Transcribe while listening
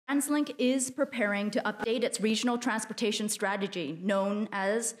TransLink is preparing to update its regional transportation strategy, known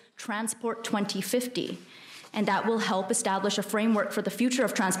as Transport 2050, and that will help establish a framework for the future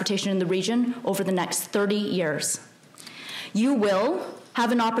of transportation in the region over the next 30 years. You will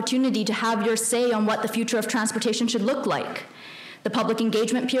have an opportunity to have your say on what the future of transportation should look like. The public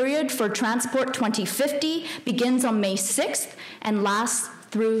engagement period for Transport 2050 begins on May 6th and lasts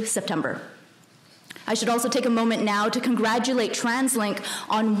through September. I should also take a moment now to congratulate TransLink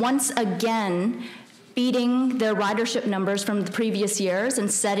on once again beating their ridership numbers from the previous years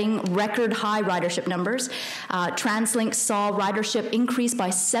and setting record high ridership numbers. TransLink saw ridership increase by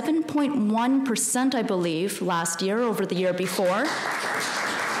 7.1%, I believe, last year over the year before.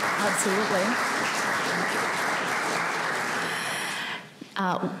 Absolutely.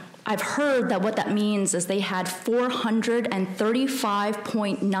 I've heard that what that means is they had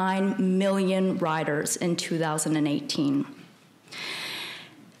 435.9 million riders in 2018.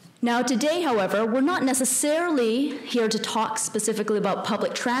 Now today, however, we're not necessarily here to talk specifically about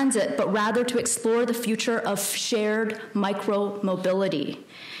public transit, but rather to explore the future of shared micromobility.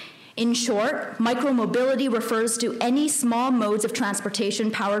 In short, micromobility refers to any small modes of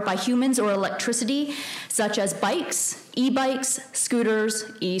transportation powered by humans or electricity, such as bikes, e-bikes, scooters,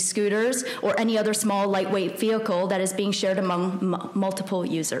 e-scooters, or any other small lightweight vehicle that is being shared among multiple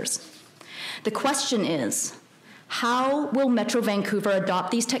users. The question is, how will Metro Vancouver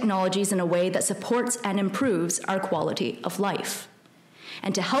adopt these technologies in a way that supports and improves our quality of life?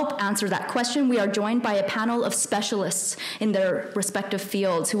 And to help answer that question, we are joined by a panel of specialists in their respective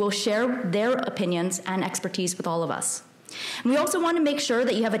fields who will share their opinions and expertise with all of us. And we also want to make sure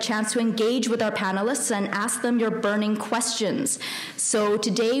that you have a chance to engage with our panelists and ask them your burning questions. So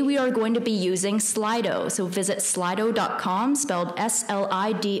today we are going to be using Slido. So visit slido.com, spelled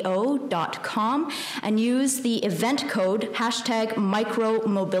SLIDO.com, and use the event code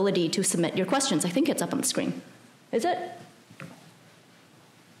 #micromobility to submit your questions. I think it's up on the screen. Is it?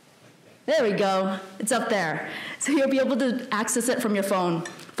 There we go. It's up there. So you'll be able to access it from your phone.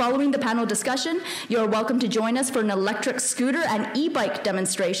 Following the panel discussion, you're welcome to join us for an electric scooter and e-bike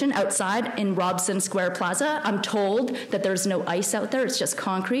demonstration outside in Robson Square Plaza. I'm told that there's no ice out there. It's just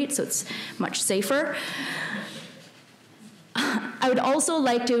concrete, so it's much safer. I would also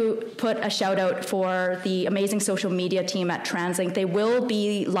like to put a shout out for the amazing social media team at TransLink. They will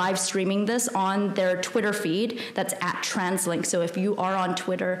be live streaming this on their Twitter feed. That's at TransLink. So if you are on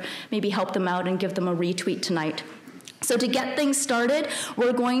Twitter, maybe help them out and give them a retweet tonight. So to get things started,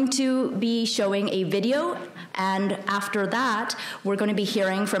 we're going to be showing a video, and after that, we're going to be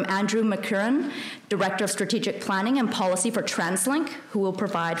hearing from Andrew McCurran, Director of Strategic Planning and Policy for TransLink, who will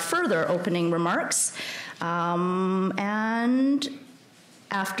provide further opening remarks. And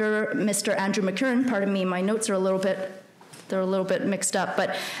after Mr. Andrew McCurran, pardon me, my notes are a little bit mixed up,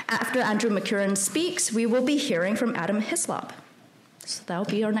 but after Andrew McCurran speaks, we will be hearing from Adam Hislop. So that'll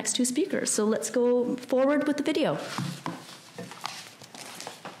be our next two speakers. So let's go forward with the video.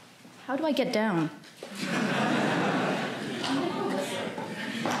 How do I get down?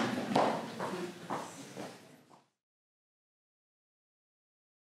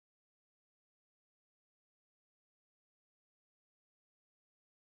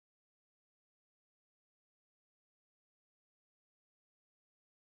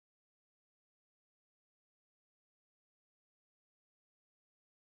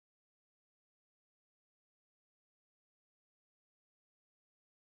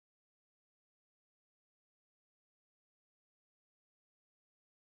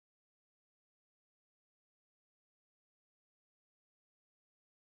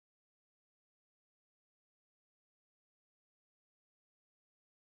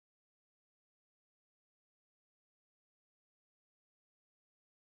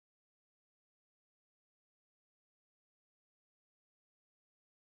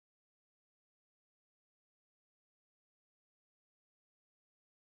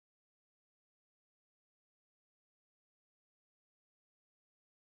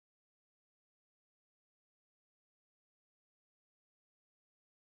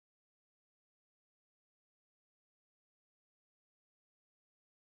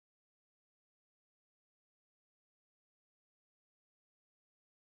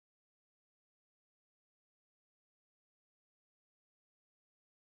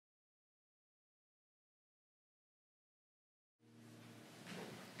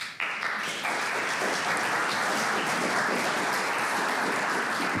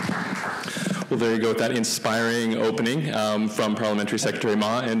 Well, there you go with that inspiring opening from Parliamentary Secretary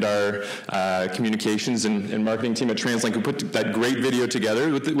Ma and our communications and marketing team at TransLink, who put that great video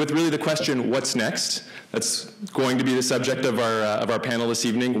together with really the question, what's next? That's going to be the subject of our panel this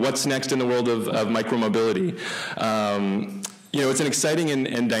evening. What's next in the world of micromobility? You know, it's an exciting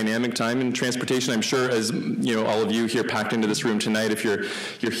and dynamic time in transportation. I'm sure, as you know, all of you here packed into this room tonight, if you're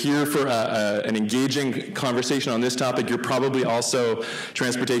here for an engaging conversation on this topic, you're probably also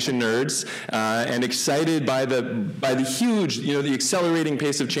transportation nerds and excited by the huge, you know, the accelerating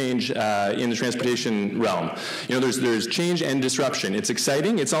pace of change in the transportation realm. You know, there's change and disruption. It's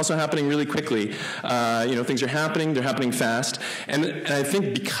exciting. It's also happening really quickly. You know, things are happening. They're happening fast, and I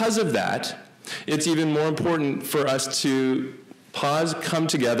think because of that, it's even more important for us to pause, come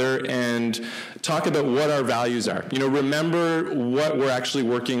together, and talk about what our values are. You know, remember what we're actually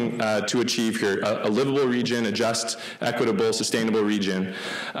working to achieve here, a livable region, a just, equitable, sustainable region,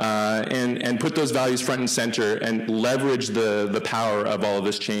 and put those values front and center and leverage the power of all of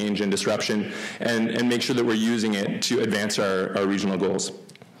this change and disruption and make sure that we're using it to advance our regional goals.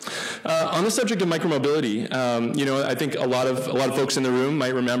 On the subject of micromobility, you know, I think a lot of folks in the room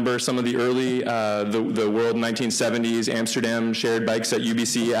might remember some of the early, the world 1970s Amsterdam shared bikes at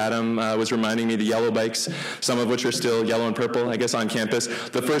UBC. Adam was reminding me the yellow bikes, some of which are still yellow and purple, I guess, on campus.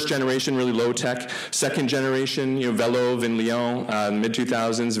 The first generation, really low tech. Second generation, you know, Velov in Lyon, mid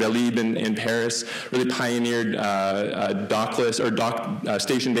 2000s, Velib in Paris, really pioneered dockless or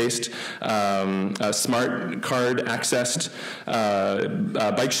station-based, smart card accessed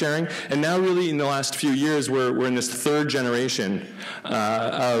bike sharing, and now really in the last few years we're in this third generation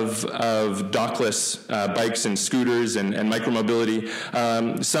of dockless bikes and scooters and micromobility.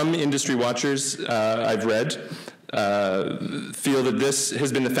 Some industry watchers I've read feel that this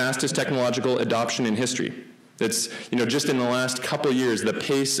has been the fastest technological adoption in history. It's, you know, just in the last couple years, the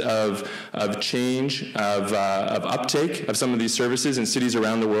pace of change, of uptake of some of these services in cities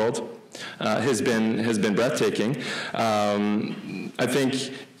around the world has been breathtaking. I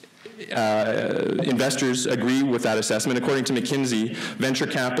think investors agree with that assessment. According to McKinsey, venture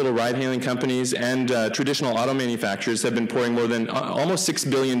capital, ride-hailing companies, and traditional auto manufacturers have been pouring more than almost $6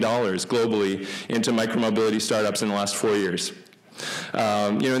 billion globally into micromobility startups in the last 4 years. You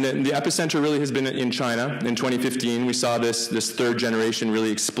know, and the epicenter really has been in China. In 2015, we saw this third generation really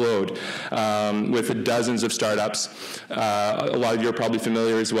explode with dozens of startups. A lot of you are probably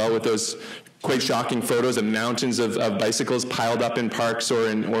familiar as well with those quite shocking photos of mountains of bicycles piled up in parks or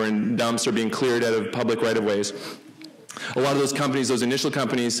in dumps or being cleared out of public right-of-ways. A lot of those companies, those initial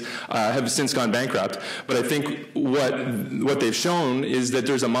companies, have since gone bankrupt. But I think what they've shown is that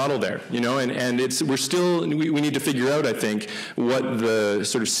there's a model there, you know, and we need to figure out, I think, what the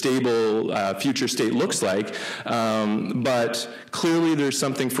sort of stable future state looks like. But clearly, there's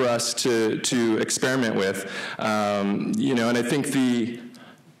something for us to experiment with, you know, and I think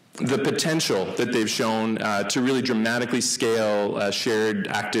the potential that they've shown to really dramatically scale shared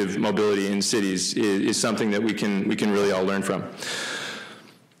active mobility in cities is something that we can really all learn from.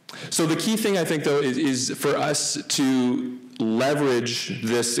 So the key thing, I think, though, is for us to leverage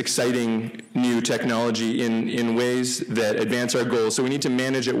this exciting new technology in ways that advance our goals. So we need to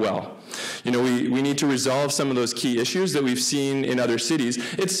manage it well. You know, we need to resolve some of those key issues that we've seen in other cities.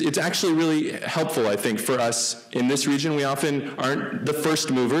 It's actually really helpful, I think, for us in this region. We often aren't the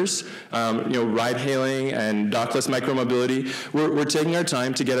first movers. You know, ride-hailing and dockless micromobility, we're taking our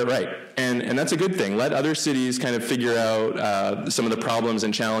time to get it right. And that's a good thing. Let other cities kind of figure out some of the problems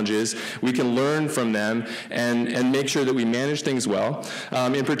and challenges. We can learn from them and make sure that we manage things well.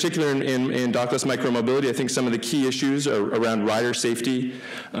 In particular, in dockless micromobility, I think some of the key issues are around rider safety,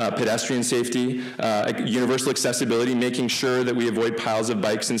 pedestrian safety, universal accessibility, making sure that we avoid piles of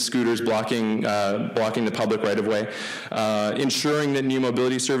bikes and scooters blocking the public right-of-way, ensuring that new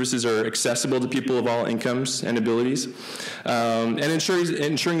mobility services are accessible to people of all incomes and abilities, and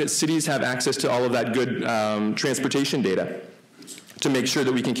ensuring that cities have access to all of that good transportation data to make sure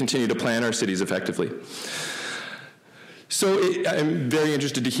that we can continue to plan our cities effectively. So I'm very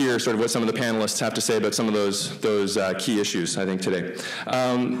interested to hear sort of what some of the panelists have to say about some of those key issues, I think, today.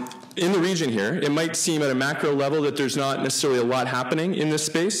 In the region here, it might seem at a macro level that there's not necessarily a lot happening in this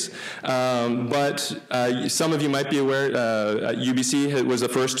space, but some of you might be aware UBC was the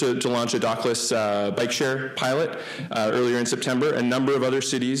first to launch a dockless bike share pilot earlier in September. A number of other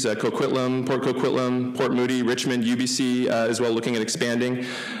cities, Coquitlam, Port Coquitlam, Port Moody, Richmond, UBC as well, looking at expanding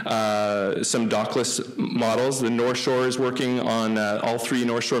some dockless models. The North Shore is working on, all three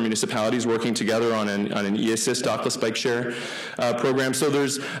North Shore municipalities working together on an e-assist dockless bike share program. So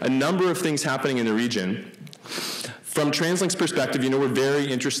there's a number of things happening in the region. From TransLink's perspective, we're very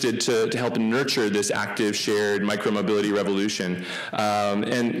interested to help nurture this active, shared micromobility revolution. And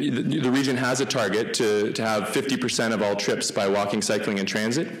the region has a target to have 50% of all trips by walking, cycling, and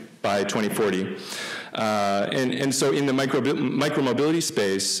transit by 2040. And so in the micromobility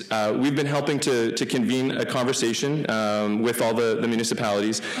space, we've been helping to convene a conversation with all the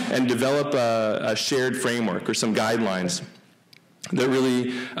municipalities and develop a shared framework or some guidelines that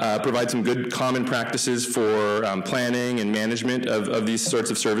really provide some good common practices for planning and management of these sorts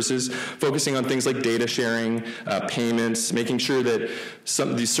of services, focusing on things like data sharing, payments, making sure that some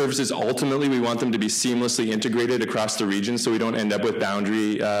of these services, ultimately, we want them to be seamlessly integrated across the region so we don't end up with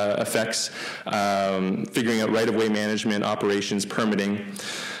boundary effects, figuring out right-of-way management, operations, permitting.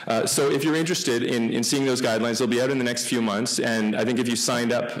 So if you're interested in seeing those guidelines, they'll be out in the next few months. And I think if you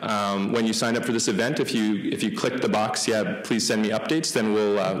signed up, when you signed up for this event, if you click the box, please send me updates, then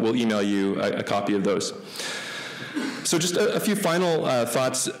we'll email you a copy of those. So just a few final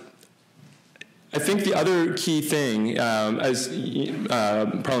thoughts. I think the other key thing, as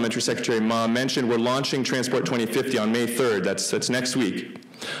Parliamentary Secretary Ma mentioned, we're launching Transport 2050 on May 3rd. That's next week.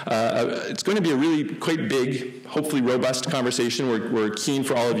 It's going to be a really quite big, hopefully robust conversation. We're keen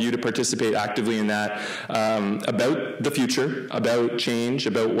for all of you to participate actively in that, about the future, about change,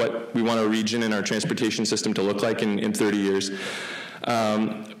 about what we want our region and our transportation system to look like in 30 years.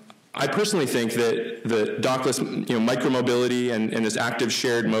 I personally think that the dockless, micromobility and this active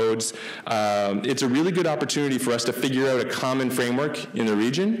shared modes, it's a really good opportunity for us to figure out a common framework in the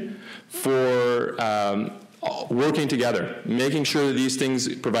region for working together, making sure that these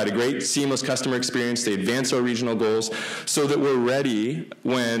things provide a great, seamless customer experience, they advance our regional goals, so that we're ready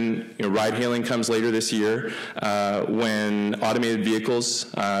when ride-hailing comes later this year, when automated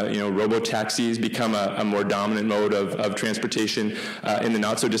vehicles, robo-taxis become a more dominant mode of transportation in the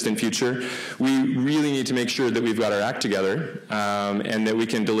not-so-distant future. We really need to make sure that we've got our act together and that we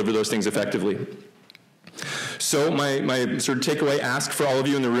can deliver those things effectively. So my sort of takeaway ask for all of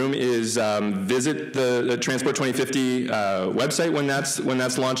you in the room is visit the Transport 2050 website when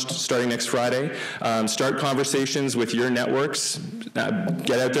that's launched starting next Friday. Start conversations with your networks.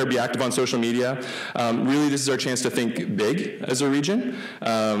 Get out there, be active on social media. Really, this is our chance to think big as a region.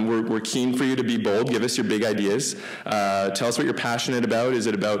 We're keen for you to be bold. Give us your big ideas. Tell us what you're passionate about. Is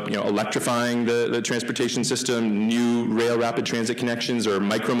it about electrifying the transportation system, new rail rapid transit connections, or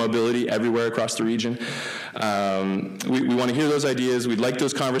micromobility everywhere across the region? We want to hear those ideas. We'd like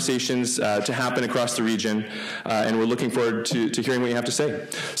those conversations to happen across the region, and we're looking forward to hearing what you have to say.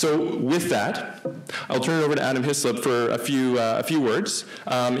 So with that, I'll turn it over to Adam Hislop for a few words.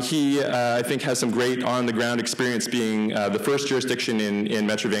 He, I think, has some great on-the-ground experience being the first jurisdiction in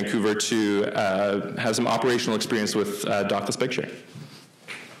Metro Vancouver to have some operational experience with dockless bike sharing.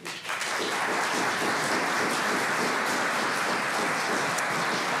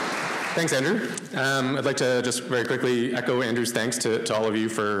 Thanks, Andrew. I'd like to just very quickly echo Andrew's thanks to all of you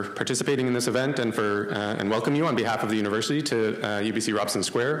for participating in this event and welcome you on behalf of the university to UBC Robson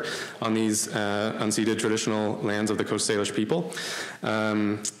Square on these unceded traditional lands of the Coast Salish people.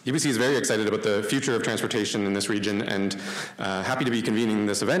 UBC is very excited about the future of transportation in this region and happy to be convening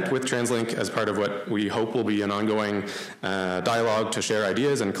this event with TransLink as part of what we hope will be an ongoing dialogue to share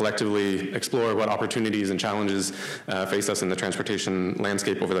ideas and collectively explore what opportunities and challenges face us in the transportation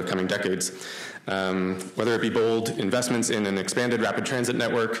landscape over the coming decades. Whether it be bold investments in an expanded rapid transit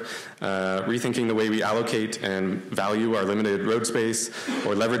network, rethinking the way we allocate and value our limited road space,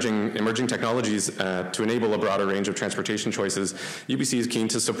 or leveraging emerging technologies to enable a broader range of transportation choices, UBC is keen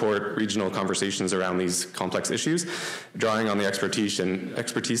to support regional conversations around these complex issues, drawing on the expertise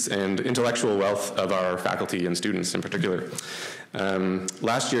and intellectual wealth of our faculty and students in particular.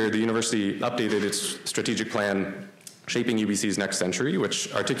 Last year, the university updated its strategic plan Shaping UBC's Next Century,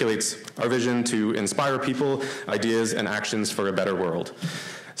 which articulates our vision to inspire people, ideas, and actions for a better world.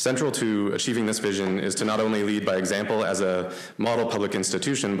 Central to achieving this vision is to not only lead by example as a model public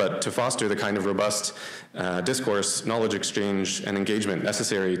institution, but to foster the kind of robust discourse, knowledge exchange, and engagement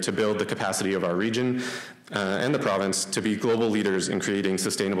necessary to build the capacity of our region and the province to be global leaders in creating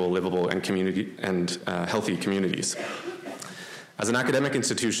sustainable, livable, and healthy communities. As an academic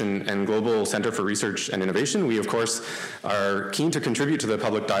institution and global center for research and innovation, we, of course, are keen to contribute to the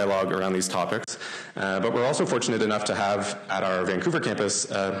public dialogue around these topics, but we're also fortunate enough to have at our Vancouver campus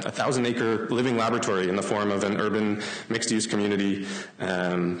a 1,000-acre living laboratory in the form of an urban mixed-use community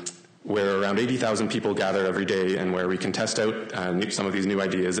where around 80,000 people gather every day and where we can test out some of these new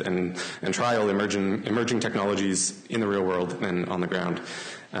ideas and trial emerging technologies in the real world and on the ground.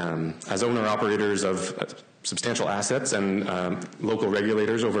 As owner-operators of substantial assets and local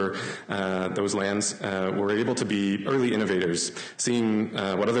regulators over those lands were able to be early innovators, seeing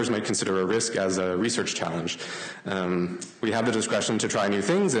what others might consider a risk as a research challenge. We have the discretion to try new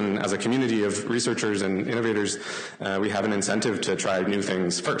things, and as a community of researchers and innovators, we have an incentive to try new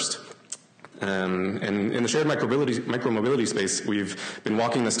things first. And in the shared micromobility space, we've been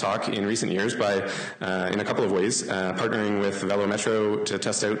walking this talk in recent years by, in a couple of ways, partnering with Velo Metro to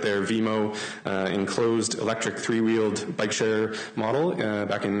test out their VMO enclosed electric three-wheeled bike share model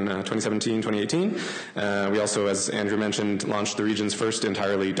back in 2017, 2018. We also, as Andrew mentioned, launched the region's first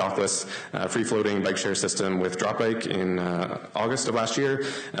entirely dockless free-floating bike share system with DropBike in August of last year,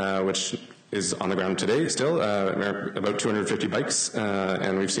 which is on the ground today still, about 250 bikes,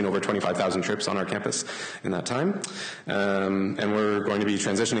 and we've seen over 25,000 trips on our campus in that time. And we're going to be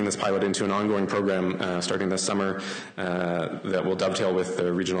transitioning this pilot into an ongoing program starting this summer that will dovetail with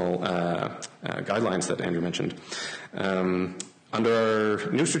the regional guidelines that Andrew mentioned. Under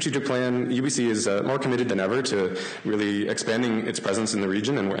our new strategic plan, UBC is more committed than ever to really expanding its presence in the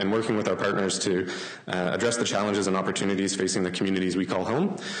region and working with our partners to address the challenges and opportunities facing the communities we call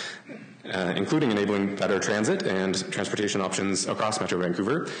home, including enabling better transit and transportation options across Metro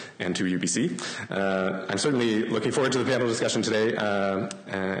Vancouver and to UBC. I'm certainly looking forward to the panel discussion today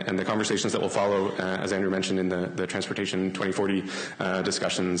and the conversations that will follow, as Andrew mentioned, in the Transportation 2040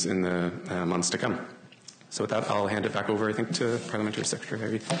 discussions in the months to come. So with that, I'll hand it back over, I think, to Parliamentary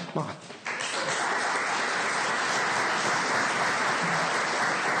Secretary Ma.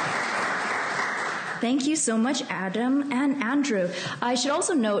 Thank you so much, Adam and Andrew. I should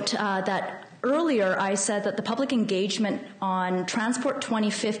also note that earlier I said that the public engagement on Transport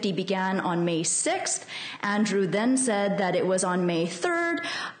 2050 began on May 6th. Andrew then said that it was on May 3rd.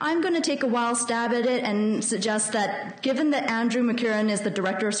 I'm going to take a wild stab at it and suggest that given that Andrew McKieran is the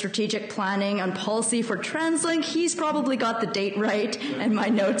Director of Strategic Planning and Policy for TransLink, he's probably got the date right, and my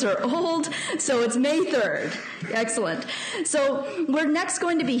notes are old, so it's May 3rd. Excellent. So we're next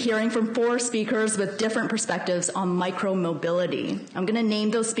going to be hearing from 4 speakers with different perspectives on micromobility. I'm going to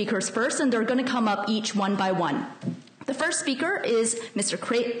name those speakers first, and they're going to come up each one by one. The first speaker is Mr.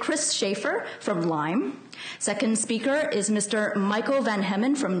 Chris Schaefer from Lime. Second speaker is Mr. Michael Van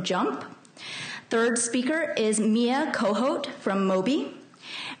Hemmen from Jump. Third speaker is Mia Kohut from Mobi.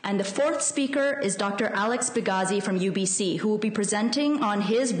 And the fourth speaker is Dr. Alex Bagazi from UBC, who will be presenting on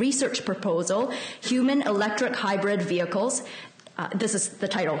his research proposal, Human Electric Hybrid Vehicles. This is the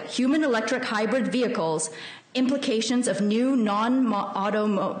title, Human Electric Hybrid Vehicles, Implications of New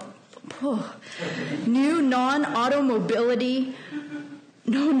Non-Auto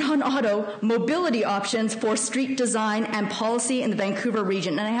mobility options for street design and policy in the Vancouver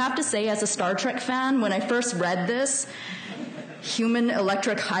region. And I have to say, as a Star Trek fan, when I first read this, human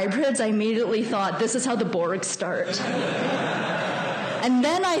electric hybrids, I immediately thought, this is how the Borg start. And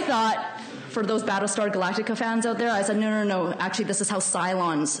then I thought, for those Battlestar Galactica fans out there, I said, no, actually this is how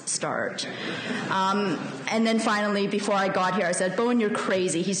Cylons start. And then finally, before I got here, I said, Bowen, you're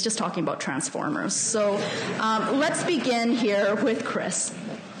crazy. He's just talking about Transformers. So let's begin here with Chris.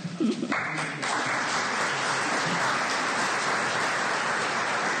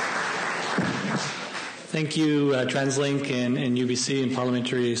 Thank you, TransLink and UBC and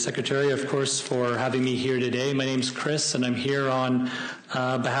Parliamentary Secretary, of course, for having me here today. My name's Chris, and I'm here on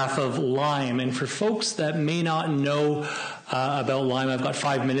behalf of Lime. And for folks that may not know about Lime, I've got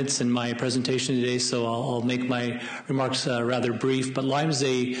 5 minutes in my presentation today, so I'll make my remarks rather brief. But Lime's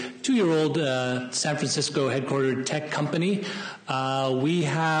a 2-year-old San Francisco headquartered tech company. We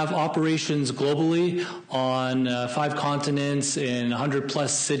have operations globally on 5 continents in 100+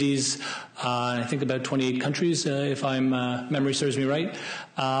 cities. I think about 28 countries, if memory serves me right.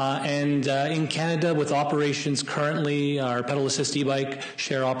 And in Canada, with operations currently, our pedal assist e-bike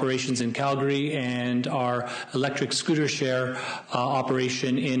share operations in Calgary and our electric scooter share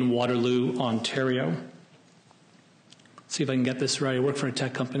operation in Waterloo, Ontario. Let's see if I can get this right. I work for a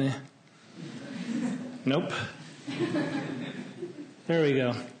tech company. Nope. There we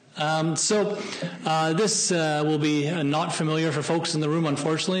go. This will be not familiar for folks in the room,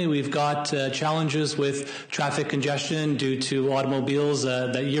 unfortunately. We've got challenges with traffic congestion due to automobiles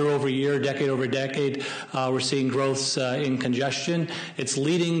that year over year, decade over decade, we're seeing growths in congestion. It's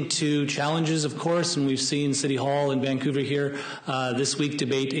leading to challenges, of course, and we've seen City Hall in Vancouver here this week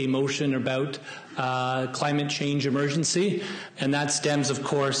debate a motion about climate change emergency, and that stems, of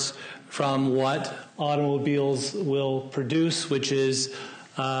course, from what automobiles will produce, which is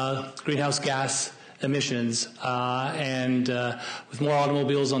greenhouse gas emissions. And with more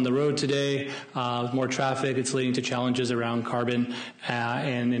automobiles on the road today, with more traffic, it's leading to challenges around carbon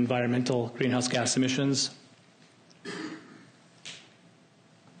and environmental greenhouse gas emissions.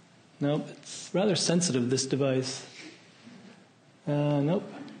 Nope, it's rather sensitive, this device. Nope.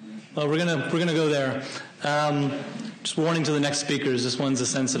 Well, we're gonna go there. Just warning to the next speakers, this one's a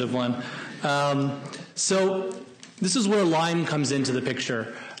sensitive one. So this is where Lime comes into the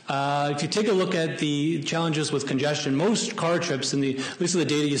picture. If you take a look at the challenges with congestion, most car trips, at least the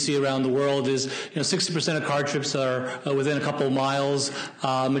data you see around the world, is 60% of car trips are within a couple of miles.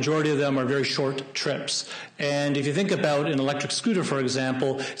 Majority of them are very short trips. And if you think about an electric scooter, for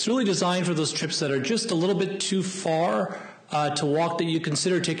example, it's really designed for those trips that are just a little bit too far to walk, that you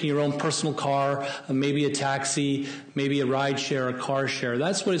consider taking your own personal car, maybe a taxi, maybe a ride share, a car share.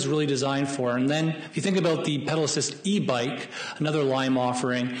 That's what it's really designed for. And then if you think about the pedal assist e-bike, another Lime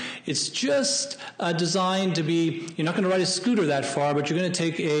offering, it's just designed to be, you're not going to ride a scooter that far, but you're going to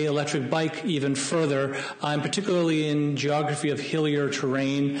take a electric bike even further, and particularly in geography of hillier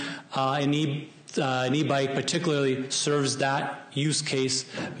terrain. An e-bike particularly serves that use case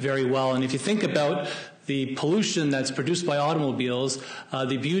very well. And if you think about the pollution that's produced by automobiles,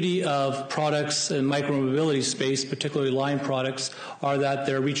 the beauty of products in micromobility space, particularly Lime products, are that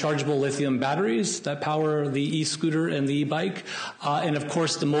they're rechargeable lithium batteries that power the e-scooter and the e-bike. And of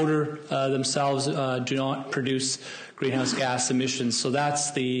course, the motor themselves do not produce greenhouse gas emissions. So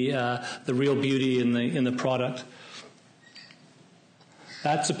that's the real beauty in the product.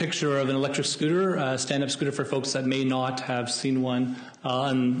 That's a picture of an electric scooter, a stand-up scooter for folks that may not have seen one.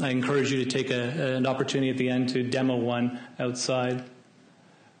 And I encourage you to take an opportunity at the end to demo one outside.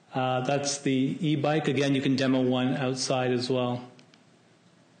 That's the e-bike. Again, you can demo one outside as well.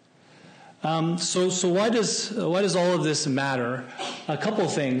 So why does all of this matter? A couple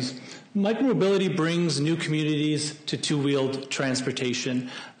of things. Micromobility brings new communities to two-wheeled transportation.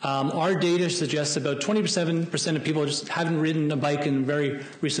 Our data suggests about 27% of people just haven't ridden a bike in a very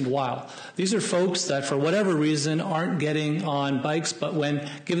recent while. These are folks that, for whatever reason, aren't getting on bikes, but when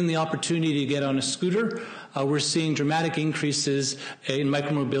given the opportunity to get on a scooter, we're seeing dramatic increases in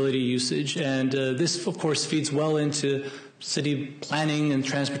micromobility usage. And this, of course, feeds well into city planning and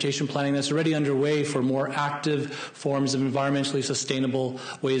transportation planning that's already underway for more active forms of environmentally sustainable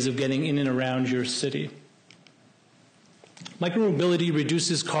ways of getting in and around your city. Micromobility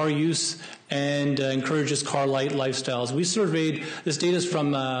reduces car use and encourages car-light lifestyles. We surveyed, this data is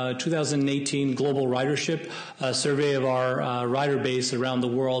from 2018 Global Ridership, a survey of our rider base around the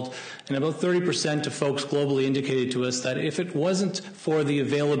world, and about 30% of folks globally indicated to us that if it wasn't for the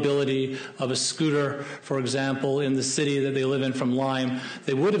availability of a scooter, for example, in the city that they live in from Lime,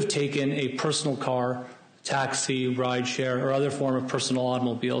 they would have taken a personal car, taxi, ride share, or other form of personal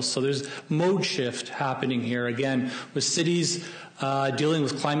automobiles. So there's mode shift happening here. Again, with cities dealing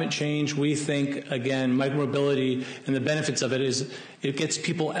with climate change, we think, again, micromobility and the benefits of it is it gets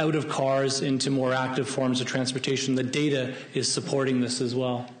people out of cars into more active forms of transportation. The data is supporting this as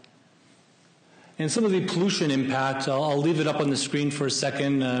well. And some of the pollution impact, I'll leave it up on the screen for a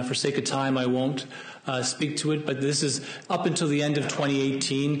second. For sake of time, I won't speak to it, but this is up until the end of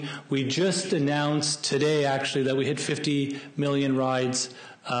 2018. We just announced today, actually, that we hit 50 million rides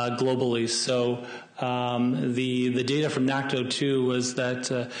globally. So the data from NACTO2 was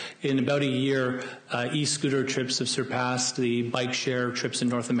that in about a year, e-scooter trips have surpassed the bike share trips in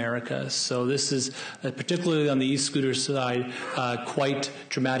North America. So this is, particularly on the e-scooter side, quite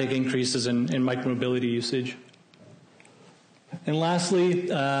dramatic increases in micromobility usage. And lastly,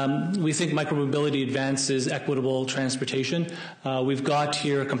 we think micromobility advances equitable transportation. We've got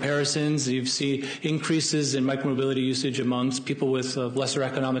here comparisons. You see increases in micromobility usage amongst people with lesser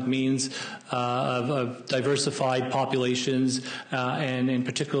economic means, of diversified populations, and in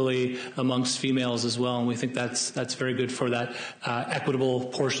particularly amongst females as well. And we think that's very good for that equitable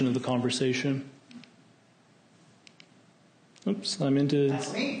portion of the conversation. Oops, I'm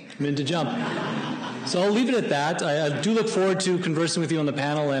into jump. So I'll leave it at that. I do look forward to conversing with you on the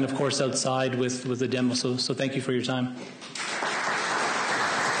panel and, of course, outside with the demo. So thank you for your time.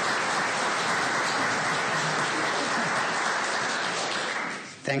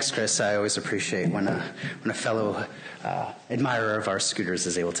 Thanks, Chris. I always appreciate when a fellow admirer of our scooters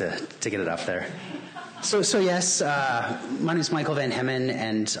is able to get it up there. So yes, my name is Michael Van Hemmen,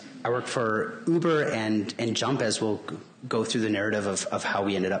 and I work for Uber and Jump, as we'll go through the narrative of how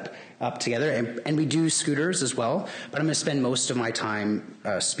we ended up together. And we do scooters as well, but I'm going to spend most of my time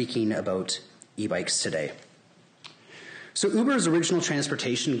speaking about e-bikes today. So Uber's original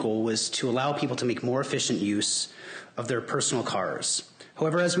transportation goal was to allow people to make more efficient use of their personal cars.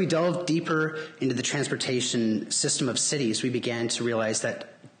 However, as we delved deeper into the transportation system of cities, we began to realize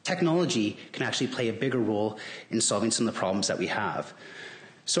that technology can actually play a bigger role in solving some of the problems that we have.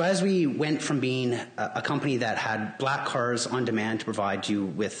 So as we went from being a company that had black cars on demand to provide you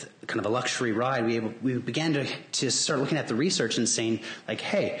with kind of a luxury ride, we began to start looking at the research and saying, like,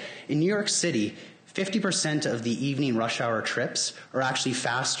 hey, in New York City, 50% of the evening rush hour trips are actually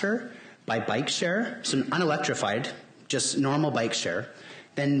faster by bike share, so unelectrified, just normal bike share,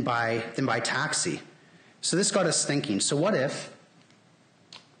 than by taxi. So this got us thinking, so what if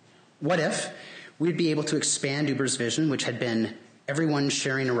we'd be able to expand Uber's vision, which had been everyone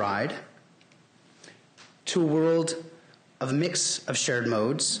sharing a ride, to a world of a mix of shared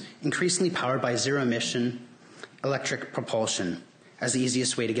modes, increasingly powered by zero-emission electric propulsion as the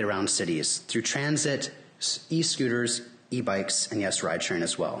easiest way to get around cities, through transit, e-scooters, e-bikes, and yes, ride-sharing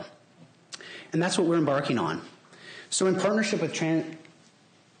as well. And that's what we're embarking on. So in partnership with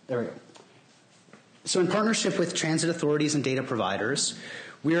transit authorities and data providers,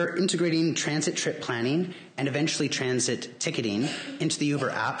 we are integrating transit trip planning and eventually transit ticketing into the Uber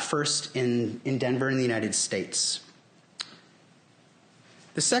app, first in Denver in the United States.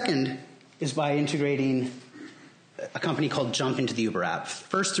 The second is by integrating a company called Jump into the Uber app,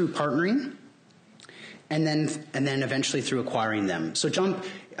 first through partnering and then eventually through acquiring them. So Jump,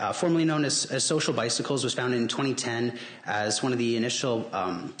 formerly known as Social Bicycles, was founded in 2010 as one of the initial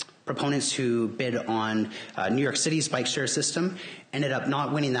proponents who bid on New York City's bike share system. Ended up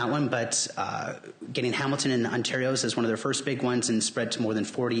not winning that one, but getting Hamilton and Ontario's as one of their first big ones, and spread to more than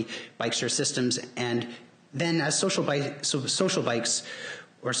 40 bike share systems. And then as Social Bikes,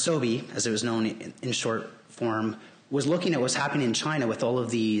 or SOBI, as it was known in short form, was looking at what's happening in China with all of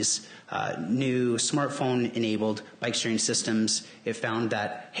these new smartphone-enabled bike-sharing systems, it found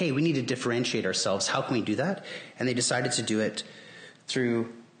that, hey, we need to differentiate ourselves. How can we do that? And they decided to do it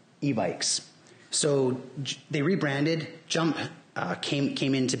through e-bikes. So they rebranded. Jump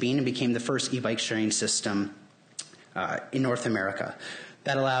came into being and became the first e-bike sharing system in North America.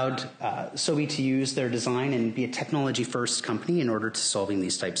 That allowed SOBI to use their design and be a technology-first company in order to solving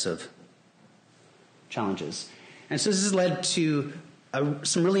these types of challenges. And so this has led to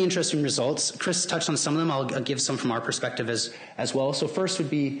some really interesting results. Chris touched on some of them. I'll give some from our perspective as well. So first would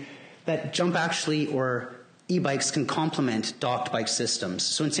be that Jump actually, or e-bikes, can complement docked bike systems.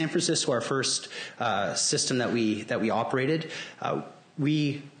 So in San Francisco, our first system that we operated,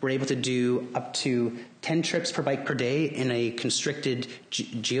 we were able to do up to 10 trips per bike per day in a constricted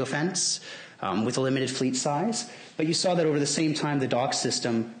geofence with a limited fleet size. But you saw that over the same time, the dock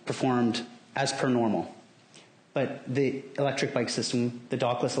system performed as per normal. But the electric bike system, the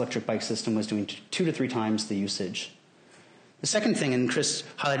dockless electric bike system, was doing 2 to 3 times the usage. The second thing, and Chris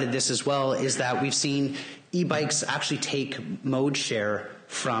highlighted this as well, is that we've seen e-bikes actually take mode share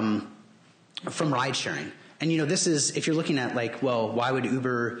from ride sharing. And this is, if you're looking at like, well, why would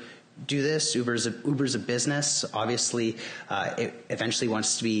Uber do this? Uber's a business. Obviously, it eventually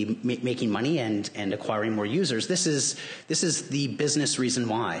wants to be making money and acquiring more users. This is the business reason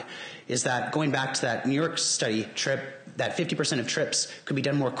why, is that going back to that New York study trip, that 50% of trips could be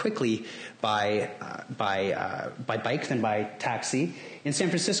done more quickly by bike than by taxi. In San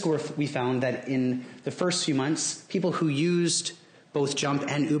Francisco, we found that in the first few months, people who used both Jump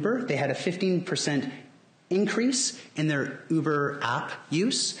and Uber, they had a 15% increase in their Uber app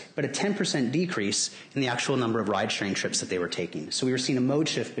use, but a 10% decrease in the actual number of ride-sharing trips that they were taking. So we were seeing a mode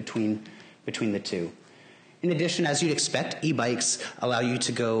shift between the two. In addition, as you'd expect, e-bikes allow you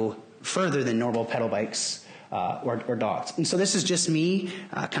to go further than normal pedal bikes or docked. And so this is just me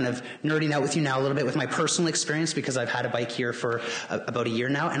kind of nerding out with you now a little bit with my personal experience, because I've had a bike here for about a year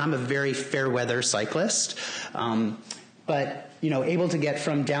now, and I'm a very fair weather cyclist. But able to get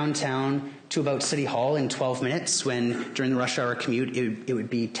from downtown to about City Hall in 12 minutes, when during the rush hour commute it would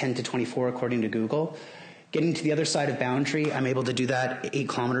be 10 to 24 according to Google. Getting to the other side of Boundary, I'm able to do that 8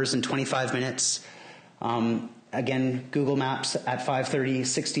 kilometers in 25 minutes. Again, Google Maps at 5:30,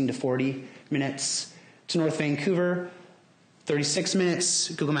 16 to 40 minutes. To North Vancouver, 36 minutes.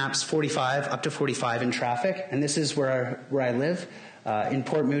 Google Maps 45, up to 45 in traffic. And this is where I live. In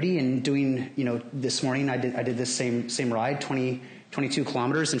Port Moody, and doing, this morning I did this same ride, 22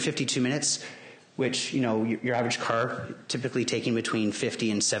 kilometers in 52 minutes, which, your average car typically taking between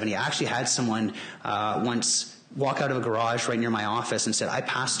 50 and 70. I actually had someone once walk out of a garage right near my office and said, I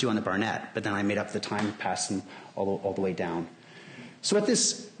passed you on the Barnett, but then I made up the time, passed them all the way down. So what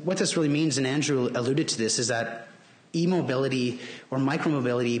this really means, and Andrew alluded to this, is that e-mobility or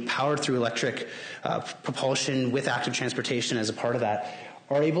micromobility powered through electric propulsion with active transportation as a part of that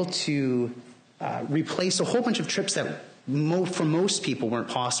are able to replace a whole bunch of trips that for most people weren't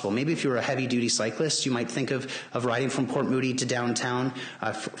possible. Maybe if you were a heavy-duty cyclist, you might think of riding from Port Moody to downtown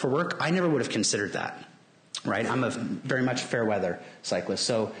for work. I never would have considered that. right? I'm a very much fair weather cyclist,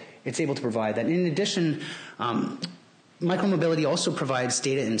 so it's able to provide that. In addition, micromobility also provides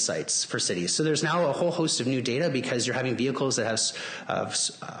data insights for cities. So there's now a whole host of new data because you're having vehicles that have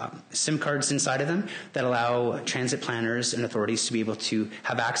SIM cards inside of them that allow transit planners and authorities to be able to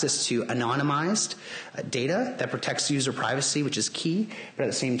have access to anonymized data that protects user privacy, which is key, but at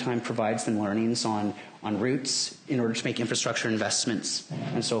the same time provides them learnings on routes in order to make infrastructure investments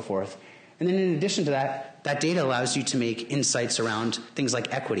and so forth. And then in addition to that, that data allows you to make insights around things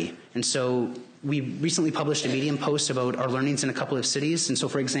like equity. And so we recently published a Medium post about our learnings in a couple of cities. And so,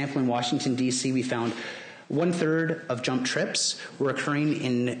 for example, in Washington, D.C., we found 1/3 of jump trips were occurring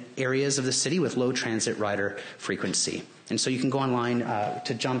in areas of the city with low transit rider frequency. And so you can go online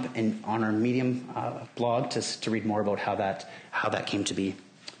to jump on our Medium blog to read more about how that came to be.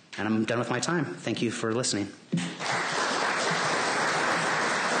 And I'm done with my time. Thank you for listening.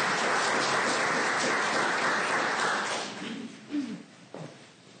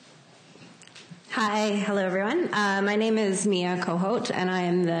 Hi, hello everyone. My name is Mia Kohut, and I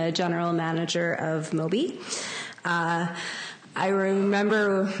am the General Manager of Mobi. I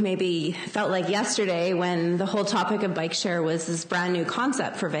remember maybe felt like yesterday when the whole topic of bike share was this brand new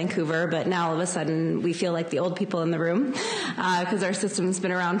concept for Vancouver, but now all of a sudden we feel like the old people in the room because our system's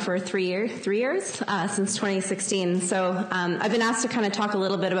been around for 3 years, since 2016. So I've been asked to kind of talk a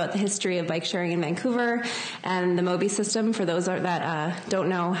little bit about the history of bike sharing in Vancouver and the Mobi system for those that don't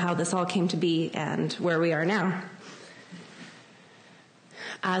know how this all came to be and where we are now.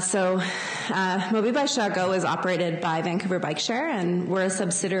 Mobi Bike.go is operated by Vancouver Bike Share, and we're a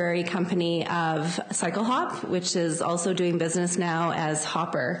subsidiary company of CycleHop, which is also doing business now as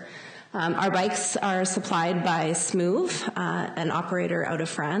Hopper. Our bikes are supplied by Smoove, an operator out of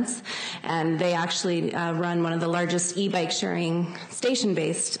France, and they actually run one of the largest e-bike sharing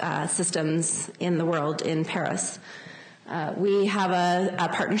station-based systems in the world in Paris. We have a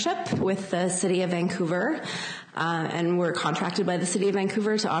partnership with the City of Vancouver, and we're contracted by the City of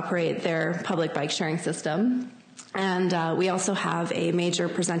Vancouver to operate their public bike sharing system. And we also have a major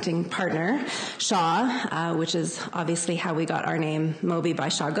presenting partner, Shaw, which is obviously how we got our name, Mobi by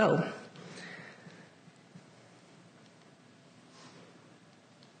Shaw Go.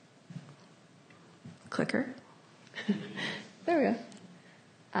 Clicker. There we go.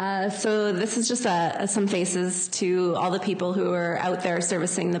 So this is just some faces to all the people who are out there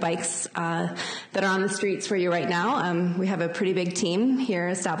servicing the bikes that are on the streets for you right now. We have a pretty big team here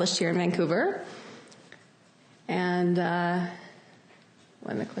established here in Vancouver. And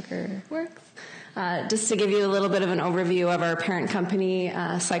when the clicker works, just to give you a little bit of an overview of our parent company,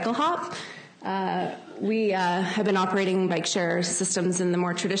 CycleHop. We have been operating bike share systems in the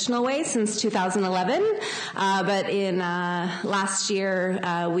more traditional way since 2011, but in last year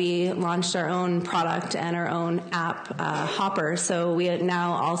we launched our own product and our own app, Hopper, so we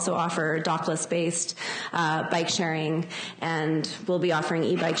now also offer dockless-based bike sharing, and we'll be offering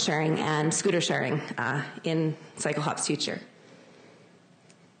e-bike sharing and scooter sharing in CycleHop's future.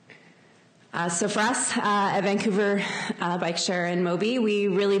 So for us at Vancouver Bike Share and Mobi, we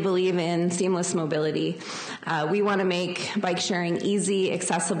really believe in seamless mobility. We want to make bike sharing easy,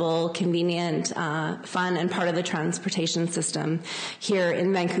 accessible, convenient, fun, and part of the transportation system here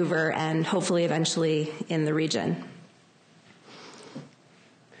in Vancouver and hopefully eventually in the region.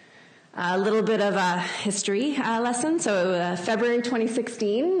 A little bit of a history lesson. So February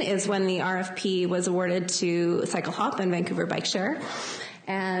 2016 is when the RFP was awarded to CycleHop and Vancouver Bike Share.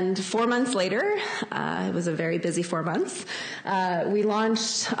 And 4 months later, it was a very busy 4 months, we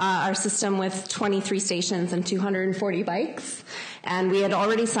launched our system with 23 stations and 240 bikes. And we had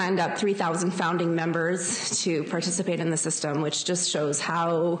already signed up 3,000 founding members to participate in the system, which just shows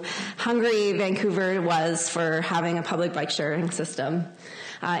how hungry Vancouver was for having a public bike sharing system.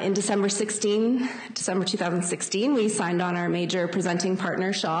 In December 2016, we signed on our major presenting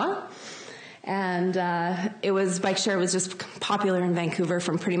partner, Shaw. And bike share was just popular in Vancouver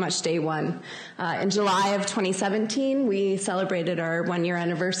from pretty much day one. In July of 2017, we celebrated our 1-year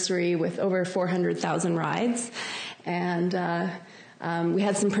anniversary with over 400,000 rides. And we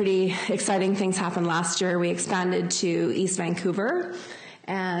had some pretty exciting things happen last year. We expanded to East Vancouver.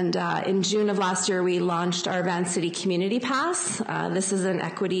 And in June of last year, we launched our Van City Community Pass. This is an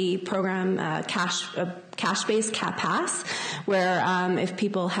equity program, cash-based Cap Pass, where if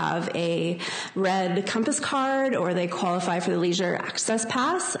people have a red Compass card or they qualify for the Leisure Access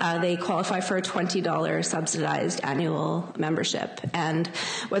Pass, they qualify for a $20 subsidized annual membership. And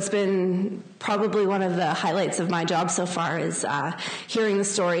what's been probably one of the highlights of my job so far is hearing the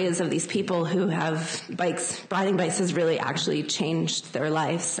stories of these people who have bikes. Riding bikes has really actually changed their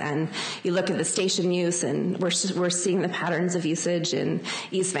lives. And you look at the station use, and we're seeing the patterns of usage in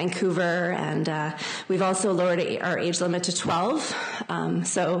East Vancouver, and we've also lowered our age limit to 12.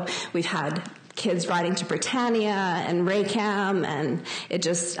 So we've had kids riding to Britannia and Raycam, and it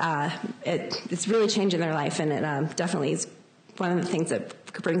just it's really changing their life, and it definitely is one of the things that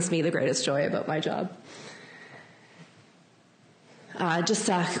brings me the greatest joy about my job. Just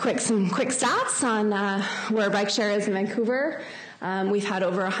some quick stats on where bike share is in Vancouver. We've had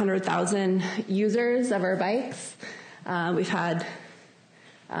over 100,000 users of our bikes. We've had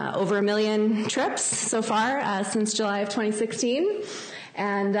over 1 million trips so far since July of 2016.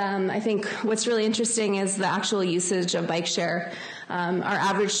 And I think what's really interesting is the actual usage of bike share. Our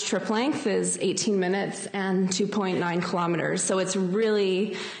average trip length is 18 minutes and 2.9 kilometers. So it's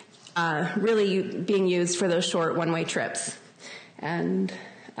really being used for those short one-way trips. And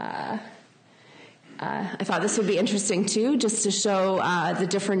I thought this would be interesting too, just to show the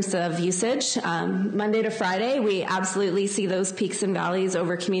difference of usage. Monday to Friday, we absolutely see those peaks and valleys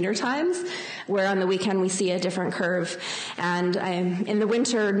over commuter times, where on the weekend we see a different curve. And in the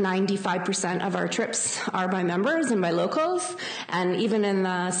winter, 95% of our trips are by members and by locals. And even in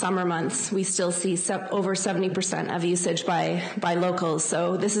the summer months, we still see over 70% of usage by locals.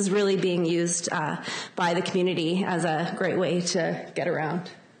 So this is really being used by the community as a great way to get around.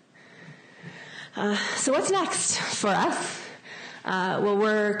 So what's next for us? Well,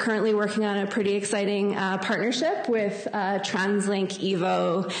 we're currently working on a pretty exciting partnership with TransLink,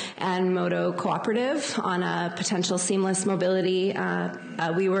 Evo, and Moto Cooperative on a potential seamless mobility.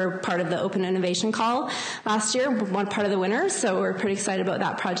 We were part of the Open Innovation Call last year, one part of the winners, so we're pretty excited about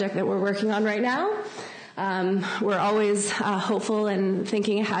that project that we're working on right now. We're always hopeful and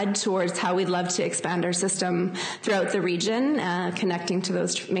thinking ahead towards how we'd love to expand our system throughout the region, connecting to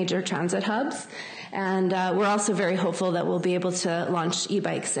those major transit hubs. And we're also very hopeful that we'll be able to launch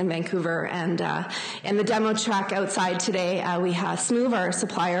e-bikes in Vancouver. And in the demo track outside today, we have Smooth, our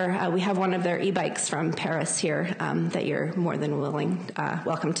supplier. We have one of their e-bikes from Paris here that you're more than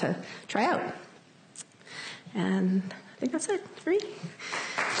welcome to try out. And I think that's it for me.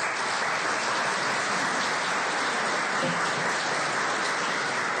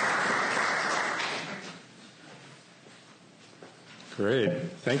 Great,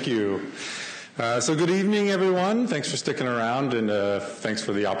 thank you. So good evening, everyone. Thanks for sticking around, and thanks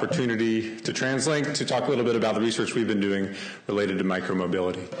for the opportunity to TransLink to talk a little bit about the research we've been doing related to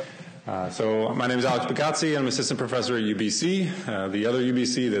micromobility. So my name is Alex Bacazzi. I'm assistant professor at UBC, the other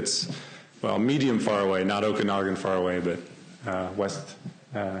UBC that's, well, medium far away, not Okanagan far away, but West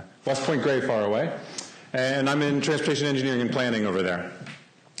Point Grey far away. And I'm in transportation engineering and planning over there.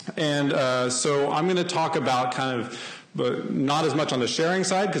 And so I'm going to talk about but not as much on the sharing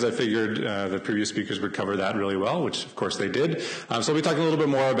side, because I figured the previous speakers would cover that really well, which of course they did. So we'll be talking a little bit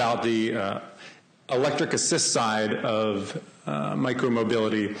more about the electric assist side of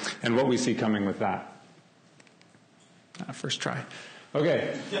micromobility and what we see coming with that. First try.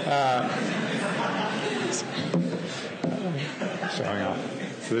 Okay. Showing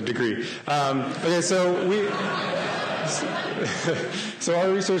off to the degree. Okay, so our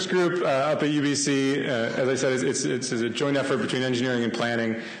research group up at UBC, as I said, it's a joint effort between engineering and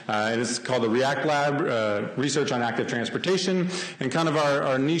planning, and it's called the REACT Lab, Research on Active Transportation. And kind of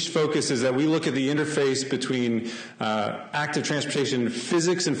our niche focus is that we look at the interface between active transportation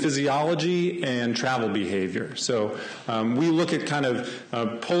physics and physiology and travel behavior. So we look at kind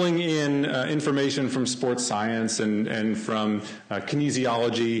of pulling in information from sports science and from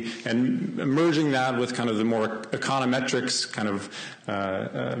kinesiology and merging that with kind of the more econometrics kind of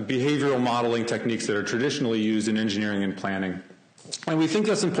behavioral modeling techniques that are traditionally used in engineering and planning. And we think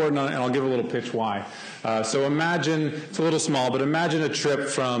that's important, and I'll give a little pitch why. So imagine, it's a little small, but imagine a trip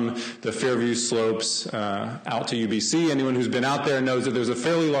from the Fairview Slopes out to UBC. Anyone who's been out there knows that there's a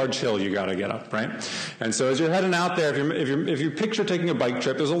fairly large hill you got to get up, right? And so as you're heading out there, if you picture taking a bike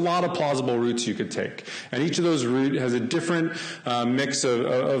trip, there's a lot of plausible routes you could take. And each of those routes has a different mix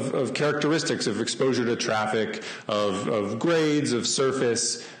of characteristics of exposure to traffic, of grades, of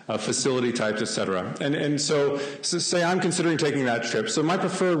surface, facility types, et cetera. And so say I'm considering taking that trip. So my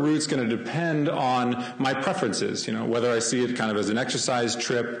preferred route's going to depend on my preferences, whether I see it kind of as an exercise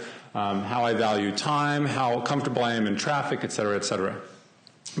trip, how I value time, how comfortable I am in traffic, et cetera, et cetera.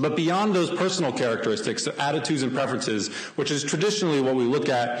 But beyond those personal characteristics, attitudes and preferences, which is traditionally what we look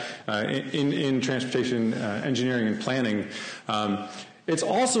at in transportation engineering and planning, it's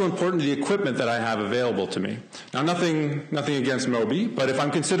also important the equipment that I have available to me. Now, nothing against Mobi, but if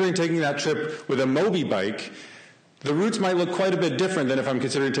I'm considering taking that trip with a Mobi bike, the routes might look quite a bit different than if I'm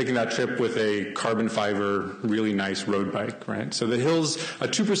considering taking that trip with a carbon fiber, really nice road bike, right? So the hills, a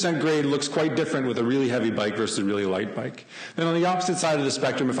 2% grade looks quite different with a really heavy bike versus a really light bike. Then on the opposite side of the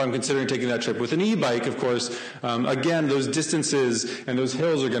spectrum, if I'm considering taking that trip with an e-bike, of course, again, those distances and those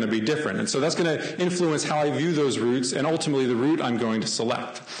hills are going to be different. And so that's going to influence how I view those routes and ultimately the route I'm going to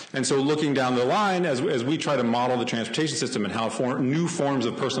select. And so looking down the line, as we try to model the transportation system and how new forms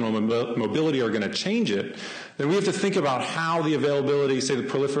of personal mobility are going to change it, then we have to think about how the availability, say the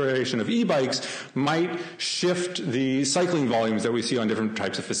proliferation of e-bikes, might shift the cycling volumes that we see on different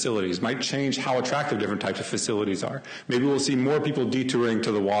types of facilities, might change how attractive different types of facilities are. Maybe we'll see more people detouring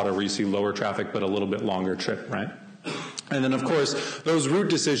to the water where you see lower traffic but a little bit longer trip, right? And then, of course, those route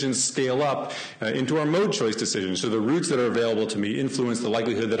decisions scale up into our mode choice decisions. So the routes that are available to me influence the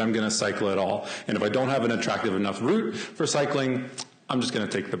likelihood that I'm going to cycle at all. And if I don't have an attractive enough route for cycling, I'm just going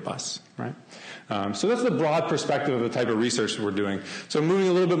to take the bus, right? So that's the broad perspective of the type of research that we're doing. So moving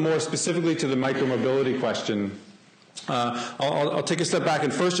a little bit more specifically to the micromobility question, I'll take a step back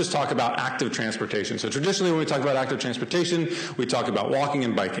and first just talk about active transportation. So traditionally when we talk about active transportation, we talk about walking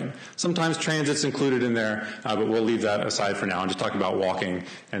and biking. Sometimes transit's included in there, but we'll leave that aside for now and just talk about walking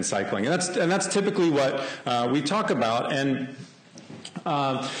and cycling. And that's typically what we talk about. And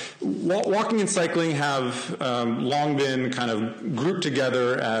walking and cycling have long been kind of grouped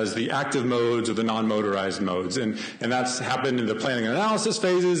together as the active modes or the non-motorized modes. And that's happened in the planning and analysis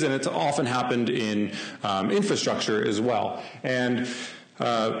phases, and it's often happened in infrastructure as well. And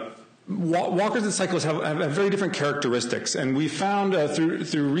walkers and cyclists have very different characteristics. And we found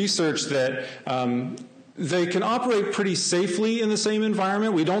through research that they can operate pretty safely in the same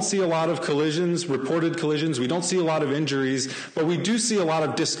environment. We don't see a lot of collisions, reported collisions. We don't see a lot of injuries, but we do see a lot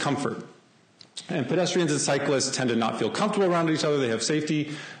of discomfort. And pedestrians and cyclists tend to not feel comfortable around each other. They have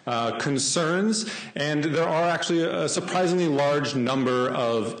safety concerns, and there are actually a surprisingly large number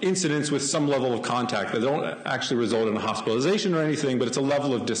of incidents with some level of contact that don't actually result in a hospitalization or anything, but it's a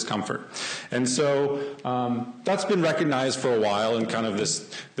level of discomfort. And so that's been recognized for a while, and kind of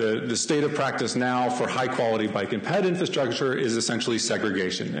the state of practice now for high-quality bike and ped infrastructure is essentially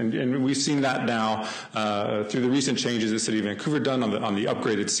segregation. And we've seen that now through the recent changes the City of Vancouver done on the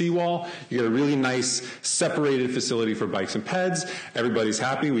upgraded seawall. You get a really nice separated facility for bikes and peds. Everybody's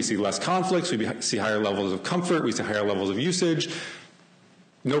happy. We see less conflicts. We see higher levels of comfort. We see higher levels of usage.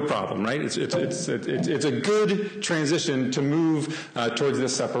 No problem, right? It's a good transition to move towards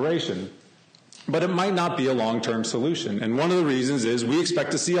this separation. But it might not be a long-term solution. And one of the reasons is we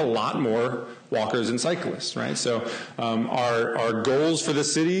expect to see a lot more walkers and cyclists, right? So our goals for the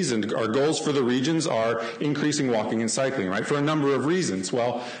cities and our goals for the regions are increasing walking and cycling, right, for a number of reasons.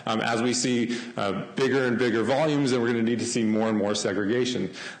 Well, as we see bigger and bigger volumes, then we're going to need to see more and more segregation.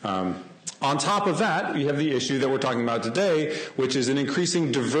 On top of that, we have the issue that we're talking about today, which is an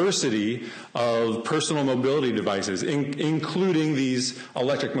increasing diversity of personal mobility devices, including these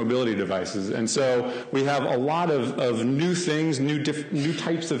electric mobility devices. And so we have a lot of new things, new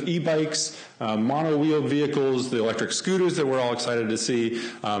types of e-bikes, mono-wheel vehicles, the electric scooters that we're all excited to see.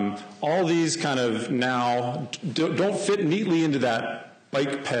 All these kind of now don't fit neatly into that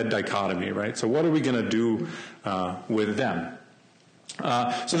bike-ped dichotomy, right? So what are we going to do with them?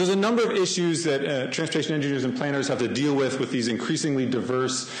 So there's a number of issues that transportation engineers and planners have to deal with these increasingly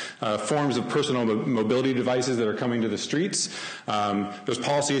diverse forms of personal mobility devices that are coming to the streets. There's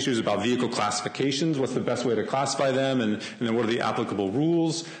policy issues about vehicle classifications, what's the best way to classify them, and then what are the applicable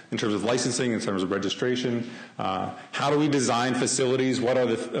rules in terms of licensing, in terms of registration. How do we design facilities? What are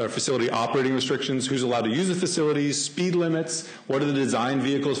the facility operating restrictions? Who's allowed to use the facilities? Speed limits? What are the design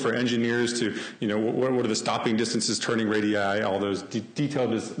vehicles for engineers to, what are the stopping distances, turning radii, all those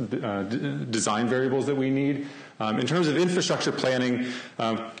detailed design variables that we need. In terms of infrastructure planning,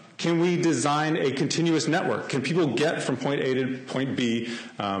 can we design a continuous network? Can people get from point A to point B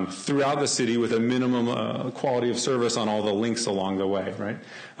throughout the city with a minimum quality of service on all the links along the way, right?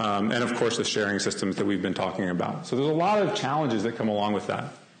 And of course the sharing systems that we've been talking about. So there's a lot of challenges that come along with that.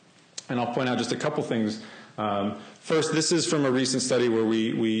 And I'll point out just a couple things First, this is from a recent study where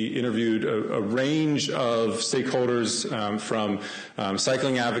we interviewed a range of stakeholders from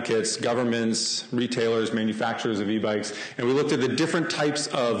cycling advocates, governments, retailers, manufacturers of e-bikes, and we looked at the different types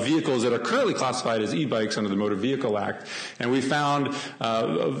of vehicles that are currently classified as e-bikes under the Motor Vehicle Act, and we found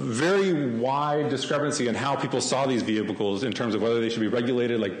a very wide discrepancy in how people saw these vehicles in terms of whether they should be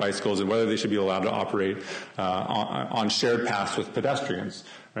regulated like bicycles and whether they should be allowed to operate on shared paths with pedestrians,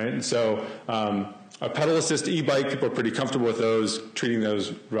 right? And so a pedal assist e-bike, people are pretty comfortable with those, treating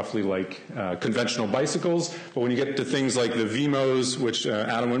those roughly like conventional bicycles. But when you get to things like the VMOs, which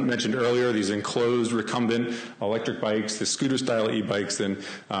Adam mentioned earlier, these enclosed recumbent electric bikes, the scooter-style e-bikes, then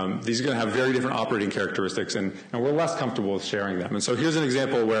these are going to have very different operating characteristics, and we're less comfortable with sharing them. And so here's an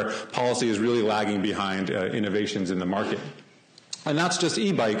example where policy is really lagging behind innovations in the market. And that's just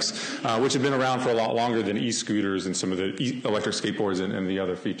e-bikes, which have been around for a lot longer than e-scooters and some of the electric skateboards and the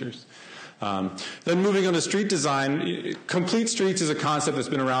other features. Then moving on to street design, complete streets is a concept that's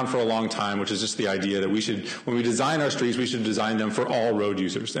been around for a long time, which is just the idea that we should, when we design our streets, we should design them for all road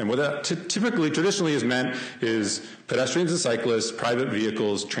users. And what that traditionally is meant is pedestrians and cyclists, private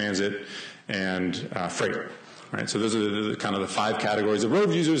vehicles, transit, and freight. Right, so those are kind of the 5 categories of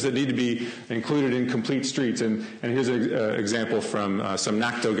road users that need to be included in complete streets. And here's an example from some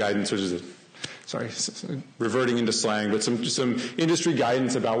NACTO guidance, which is reverting into slang, but some industry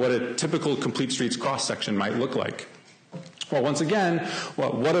guidance about what a typical complete streets cross-section might look like. Well, once again,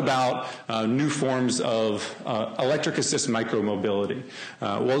 what about new forms of electric assist micromobility?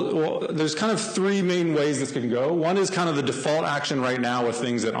 Well, there's kind of 3 main ways this can go. One is kind of the default action right now with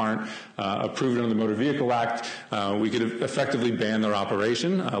things that aren't approved under the Motor Vehicle Act. We could effectively ban their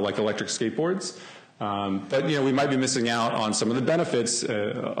operation, like electric skateboards. But we might be missing out on some of the benefits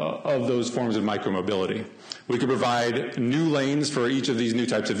of those forms of micromobility. We could provide new lanes for each of these new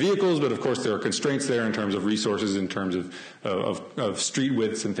types of vehicles, but of course there are constraints there in terms of resources, in terms of street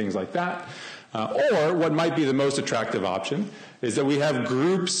widths and things like that. Or what might be the most attractive option is that we have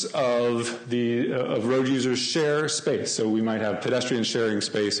groups of road users share space. So we might have pedestrians sharing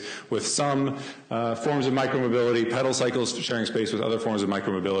space with some forms of micromobility, pedal cycles sharing space with other forms of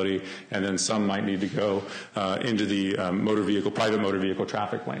micromobility, and then some might need to go into the private motor vehicle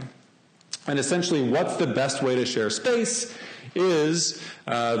traffic lane. And essentially, what's the best way to share space is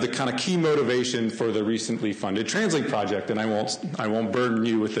the kind of key motivation for the recently funded TransLink project. And I won't burden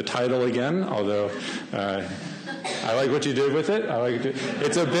you with the title again, although I like what you did with it.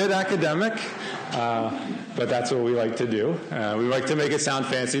 It's a bit academic, but that's what we like to do. We like to make it sound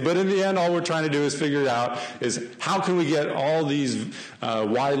fancy, but in the end, all we're trying to do is figure out is how can we get all these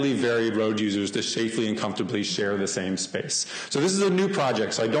widely varied road users to safely and comfortably share the same space. So this is a new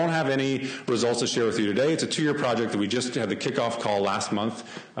project, so I don't have any results to share with you today. It's a 2-year project that we just had the kickoff call last month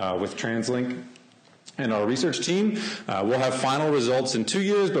with TransLink and our research team. We'll have final results in 2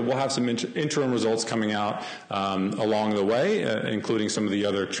 years, but we'll have some interim results coming out along the way, including some of the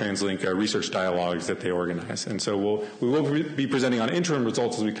other TransLink research dialogues that they organize. And so we will be presenting on interim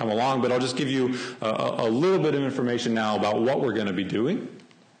results as we come along, but I'll just give you a little bit of information now about what we're going to be doing.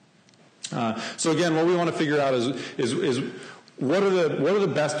 So again, what we want to figure out is what are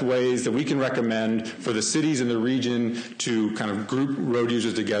the best ways that we can recommend for the cities in the region to kind of group road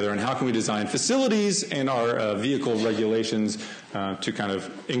users together, and how can we design facilities and our vehicle regulations to kind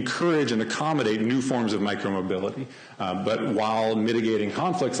of encourage and accommodate new forms of micromobility, but while mitigating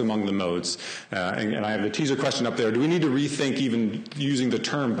conflicts among the modes. And I have the teaser question up there. Do we need to rethink even using the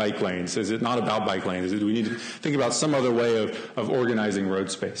term bike lanes? Is it not about bike lanes? Do we need to think about some other way of organizing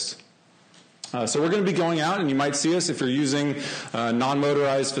road space? So we're going to be going out, and you might see us if you're using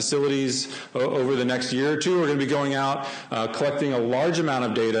non-motorized facilities over the next year or two. We're going to be going out, collecting a large amount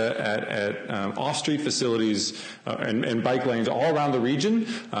of data at off-street facilities and bike lanes all around the region,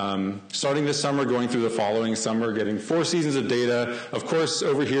 starting this summer, going through the following summer, getting 4 seasons of data. Of course,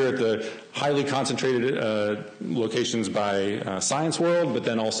 over here at the highly concentrated locations by Science World, but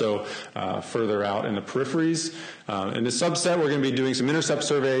then also further out in the peripheries. In the subset, we're going to be doing some intercept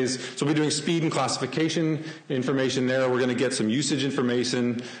surveys. So we'll be doing speed and classification information there. We're going to get some usage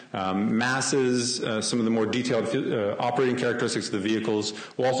information, masses, some of the more detailed operating characteristics of the vehicles.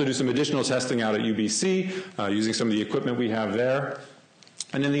 We'll also do some additional testing out at UBC using some of the equipment we have there.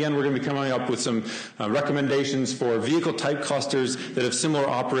 And in the end, we're going to be coming up with some recommendations for vehicle type clusters that have similar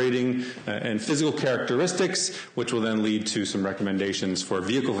operating and physical characteristics, which will then lead to some recommendations for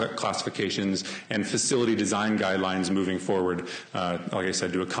vehicle classifications and facility design guidelines moving forward, like I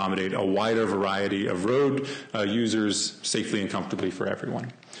said, to accommodate a wider variety of road users safely and comfortably for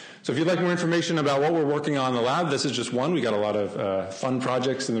everyone. So if you'd like more information about what we're working on in the lab, this is just one. We got a lot of fun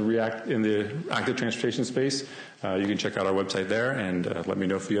projects in the active transportation space. You can check out our website there and let me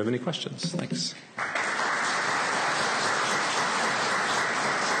know if you have any questions. Thanks.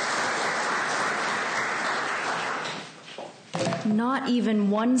 Not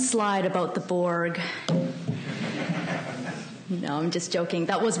even one slide about the Borg. No, I'm just joking.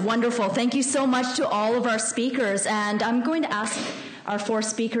 That was wonderful. Thank you so much to all of our speakers. And I'm going to ask our 4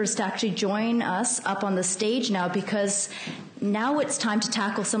 speakers to actually join us up on the stage now, because now it's time to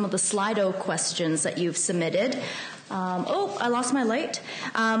tackle some of the Slido questions that you've submitted. Oh, I lost my light.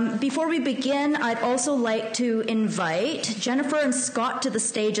 Before we begin, I'd also like to invite Jennifer and Scott to the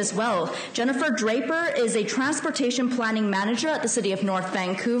stage as well. Jennifer Draper is a transportation planning manager at the City of North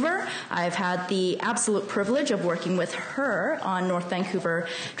Vancouver. I've had the absolute privilege of working with her on North Vancouver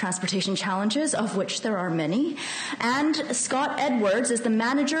transportation challenges, of which there are many. And Scott Edwards is the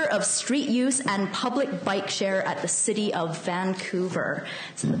manager of street use and public bike share at the City of Vancouver.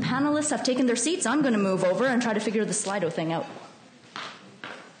 So the panelists have taken their seats. I'm going to move over and try to figure the Slido thing out.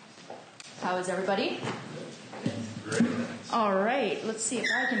 How is everybody? Great. All right, let's see if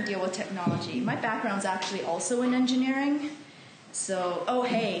I can deal with technology. My background's actually also in engineering. So, oh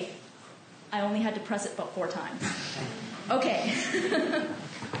hey, I only had to press it about 4 times. Okay.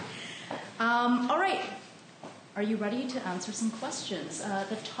 All right, are you ready to answer some questions?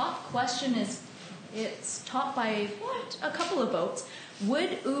 The top question is, it's topped by a couple of votes.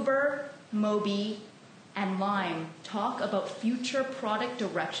 Would Uber, Mobi, and Lime talk about future product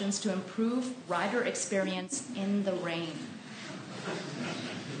directions to improve rider experience in the rain?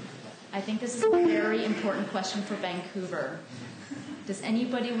 I think this is a very important question for Vancouver. Does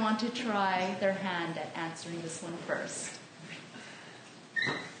anybody want to try their hand at answering this one first?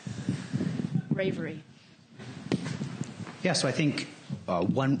 Bravery. Yeah, so I think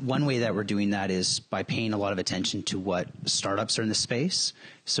one way that we're doing that is by paying a lot of attention to what startups are in the space.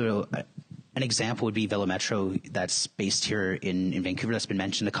 So an example would be Velometro, that's based here in Vancouver, that's been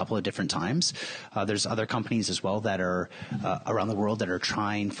mentioned a couple of different times. There's other companies as well that are around the world that are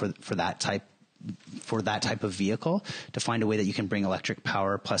trying for that type of vehicle to find a way that you can bring electric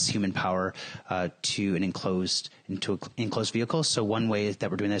power plus human power to an enclosed vehicle. So one way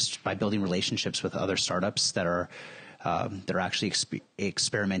that we're doing this is by building relationships with other startups that are actually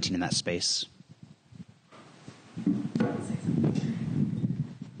experimenting in that space.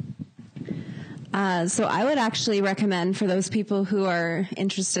 So I would actually recommend for those people who are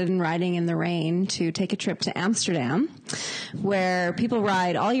interested in riding in the rain to take a trip to Amsterdam, where people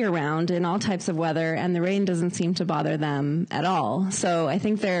ride all year round in all types of weather, and the rain doesn't seem to bother them at all. So I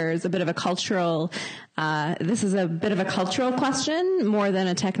think there's a bit of a cultural. This is a bit of a cultural question more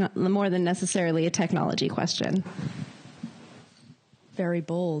than necessarily a technology question. Very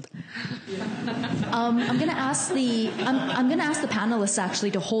bold. I'm going to ask the panelists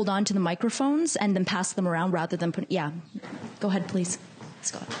actually to hold on to the microphones and then pass them around rather than put. Yeah, go ahead, please,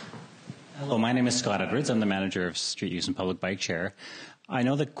 Scott. Hello, my name is Scott Edwards. I'm the manager of Street Use and Public Bike Share. I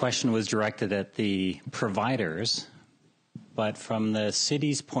know the question was directed at the providers, but from the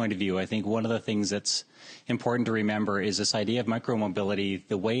city's point of view, I think one of the things that's important to remember is this idea of micromobility.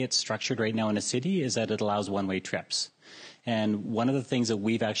 The way it's structured right now in a city is that it allows one-way trips. And one of the things that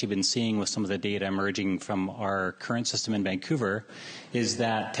we've actually been seeing with some of the data emerging from our current system in Vancouver is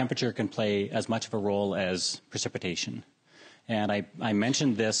that temperature can play as much of a role as precipitation. And I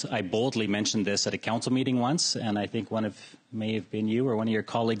mentioned this, I boldly mentioned this at a council meeting once, and I think may have been you or one of your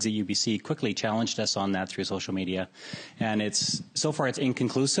colleagues at UBC quickly challenged us on that through social media. And so far it's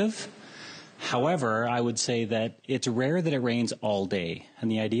inconclusive. However, I would say that it's rare that it rains all day.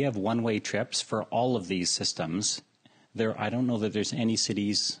 And the idea of one-way trips for all of these systems, I don't know that there's any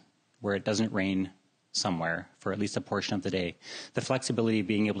cities where it doesn't rain somewhere for at least a portion of the day. The flexibility of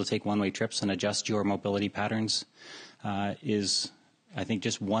being able to take one-way trips and adjust your mobility patterns is, I think,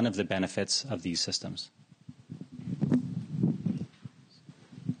 just one of the benefits of these systems.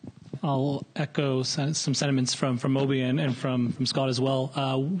 I'll echo some sentiments from Moby and from Scott as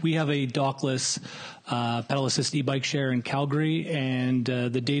well. We have a dockless pedal assist e-bike share in Calgary, and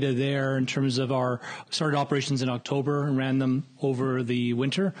the data there in terms of started operations in October and ran them over the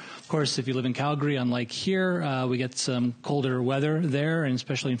winter. Of course, if you live in Calgary, unlike here, we get some colder weather there, and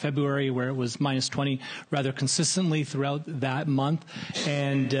especially in February where it was minus 20 rather consistently throughout that month.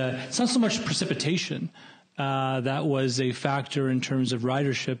 And it's not so much precipitation that was a factor in terms of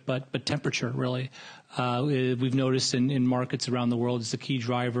ridership, but temperature really. We've noticed in markets around the world is the key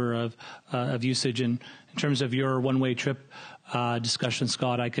driver of usage. And in terms of your one-way trip, discussion,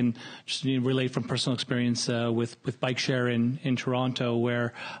 Scott, I can just relate from personal experience with bike share in Toronto,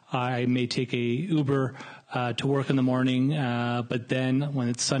 where I may take a Uber to work in the morning, but then when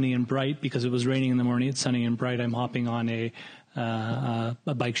it's sunny and bright, because it was raining in the morning, it's sunny and bright, I'm hopping on a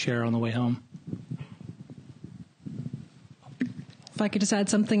bike share on the way home. If I could just add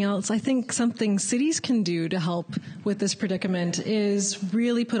something else, I think something cities can do to help with this predicament is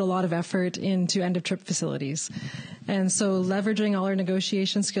really put a lot of effort into end-of-trip facilities. And so leveraging all our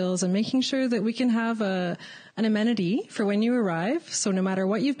negotiation skills and making sure that we can have an amenity for when you arrive. So no matter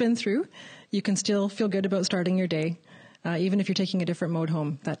what you've been through, you can still feel good about starting your day, even if you're taking a different mode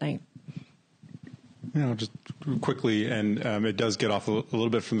home that night. Just quickly, and it does get off a little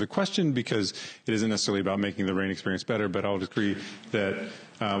bit from the question because it isn't necessarily about making the rain experience better, but I'll agree that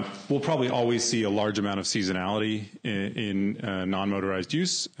we'll probably always see a large amount of seasonality in non-motorized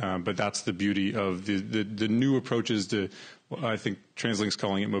use, but that's the beauty of the new approaches to, I think TransLink's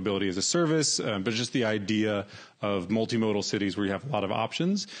calling it mobility as a service, but just the idea of multimodal cities where you have a lot of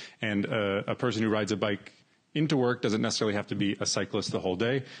options, and a person who rides a bike into work doesn't necessarily have to be a cyclist the whole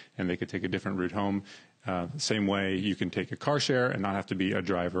day, and they could take a different route home. Same way you can take a car share and not have to be a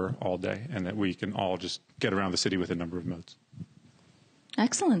driver all day, and that we can all just get around the city with a number of modes.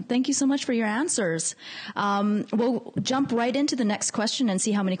 Excellent. Thank you so much for your answers. We'll jump right into the next question and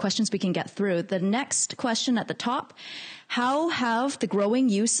see how many questions we can get through. The next question at the top, how have the growing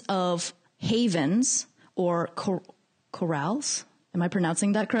use of havens or corrals, am I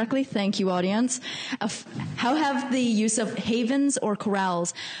pronouncing that correctly? Thank you, audience. How have the use of havens or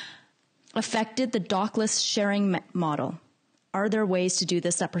corrals affected the dockless sharing model? Are there ways to do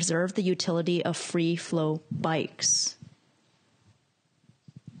this that preserve the utility of free flow bikes?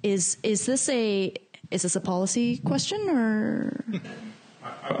 Is this a policy question, or?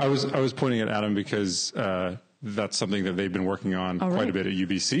 I was pointing at Adam because that's something that they've been working on quite a bit at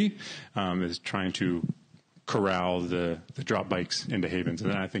UBC, is trying to corral the drop bikes into havens,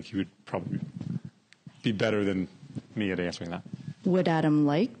 and I think he would probably be better than me at answering that. Would Adam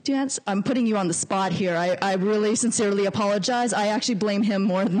like to answer? I'm putting you on the spot here. I really sincerely apologize. I actually blame him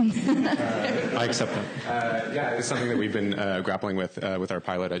more than... I accept that. Yeah, it's something that we've been grappling with our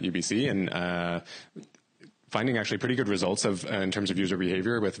pilot at UBC, and finding actually pretty good results in terms of user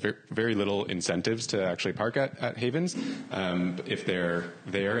behavior with very little incentives to actually park at havens. If they're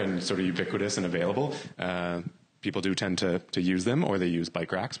there and sort of ubiquitous and available, people do tend to use them, or they use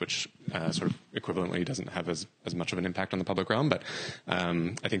bike racks, which sort of equivalently doesn't have as much of an impact on the public realm. But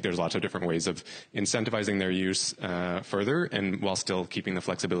I think there's lots of different ways of incentivizing their use further, and while still keeping the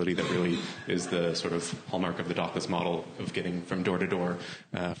flexibility that really is the sort of hallmark of the dockless model of getting from door to door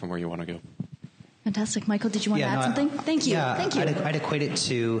from where you want to go. Fantastic. Michael, did you want to add something? Thank you. Yeah, Thank you. I'd equate it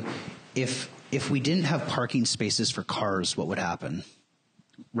to if we didn't have parking spaces for cars, what would happen?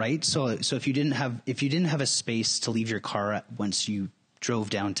 Right? So if you didn't have a space to leave your car at once you drove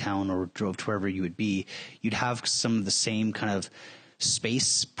downtown or drove to wherever you would be, you'd have some of the same kind of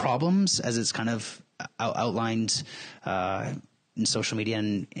space problems as it's kind of outlined in social media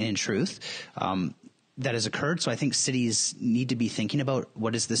and in truth. That has occurred. So I think cities need to be thinking about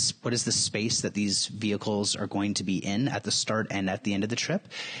what is the space that these vehicles are going to be in at the start and at the end of the trip.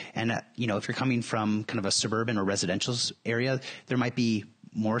 And if you're coming from kind of a suburban or residential area, there might be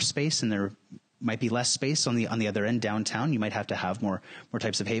more space and there might be less space on the other end downtown. You might have to have more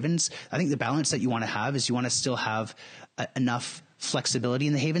types of havens. I think the balance that you want to have is you want to still have enough flexibility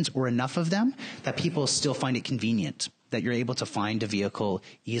in the havens, or enough of them that people still find it convenient, that you're able to find a vehicle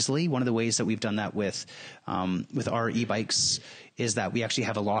easily. One of the ways that we've done that with our e-bikes is that we actually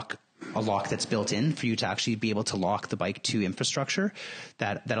have a lock that's built in for you to actually be able to lock the bike to infrastructure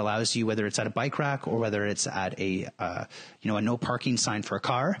that allows you, whether it's at a bike rack or whether it's at a no parking sign for a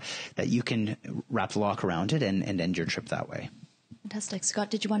car, that you can wrap the lock around it and end your trip that way. Fantastic. Scott,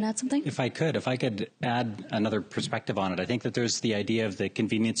 did you want to add something? If I could add another perspective on it. I think that there's the idea of the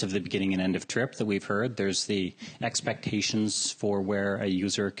convenience of the beginning and end of trip that we've heard. There's the expectations for where a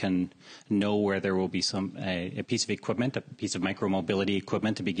user can know where there will be a piece of equipment, a piece of micromobility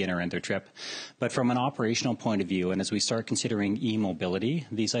equipment to begin or end their trip. But from an operational point of view, and as we start considering e-mobility,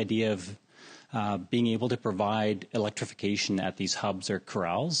 these idea of being able to provide electrification at these hubs or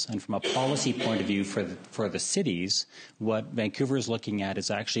corrals. And from a policy point of view for the cities, what Vancouver is looking at is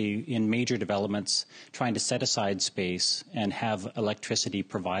actually in major developments trying to set aside space and have electricity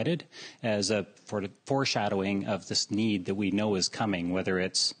provided as a foreshadowing of this need that we know is coming, whether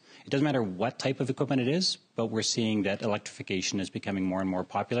it doesn't matter what type of equipment it is, but we're seeing that electrification is becoming more and more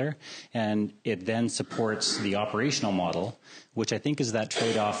popular, and it then supports the operational model, which I think is that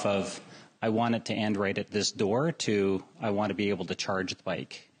trade-off of I want it to end right at this door to I want to be able to charge the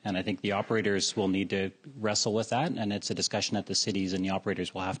bike. And I think the operators will need to wrestle with that, and it's a discussion that the cities and the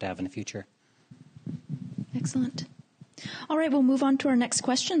operators will have to have in the future. Excellent. All right, we'll move on to our next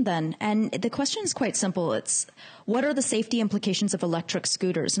question then. And the question is quite simple. It's, what are the safety implications of electric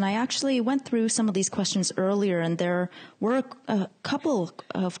scooters? And I actually went through some of these questions earlier, and there were a couple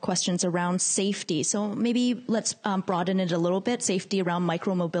of questions around safety. So maybe let's broaden it a little bit, safety around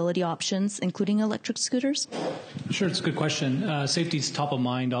micromobility options, including electric scooters. Sure, it's a good question. Safety is top of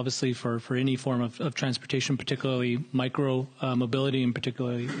mind, obviously, for any form of transportation, particularly micro-mobility and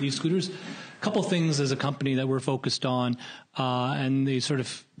particularly e-scooters. A couple things as a company that we're focused on, and they sort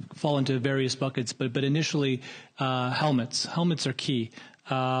of fall into various buckets, but initially, helmets. Helmets are key.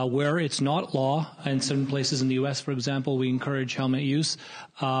 Where it's not law, in certain places in the U.S., for example, we encourage helmet use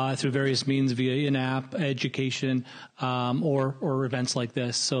through various means via in-app education or events like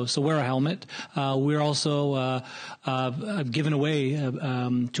this. So wear a helmet. We're also given away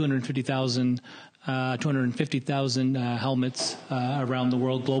 250,000 helmets around the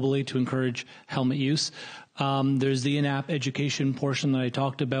world globally to encourage helmet use. There's the in-app education portion that I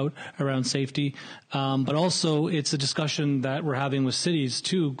talked about around safety, but also it's a discussion that we're having with cities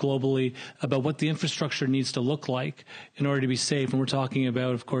too globally about what the infrastructure needs to look like in order to be safe. And we're talking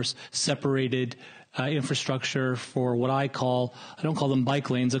about, of course, separated infrastructure for what I don't call them bike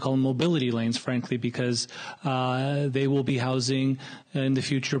lanes, I call them mobility lanes, frankly, because they will be housing in the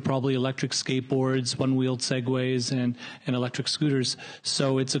future probably electric skateboards, one-wheeled segways, and electric scooters.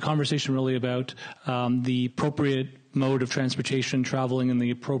 So it's a conversation really about the appropriate mode of transportation, traveling in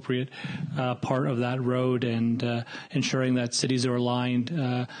the appropriate part of that road, and ensuring that cities are aligned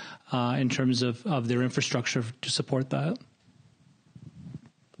in terms of their infrastructure to support that.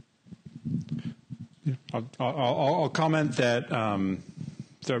 I'll comment that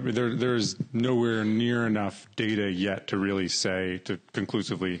there's nowhere near enough data yet to really say to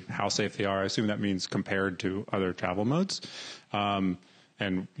conclusively how safe they are. I assume that means compared to other travel modes. And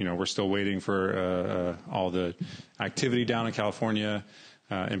we're still waiting for all the activity down in California,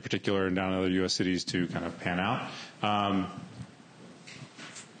 in particular, and down in other U.S. cities to kind of pan out.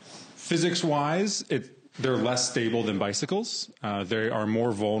 Physics-wise, they're less stable than bicycles. They are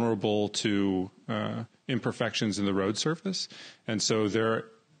more vulnerable to imperfections in the road surface. And so there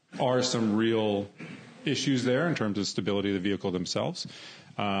are some real issues there in terms of stability of the vehicle themselves.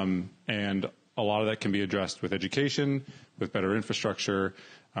 And a lot of that can be addressed with education, with better infrastructure,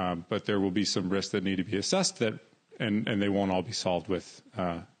 but there will be some risks that need to be assessed and they won't all be solved with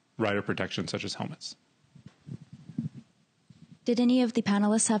rider protection such as helmets. Did any of the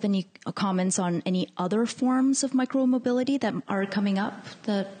panelists have any comments on any other forms of micromobility that are coming up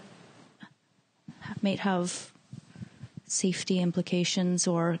that might have safety implications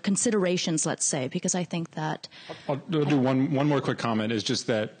or considerations, let's say? Because I think that... I'll do one more quick comment, is just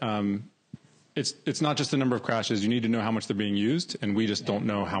that it's not just the number of crashes. You need to know how much they're being used, and we just don't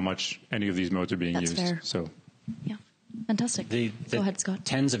know how much any of these modes are being used. That's fair. So, yeah, fantastic. Go ahead, Scott.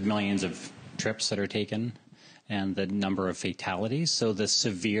 Tens of millions of trips that are taken, and the number of fatalities. So the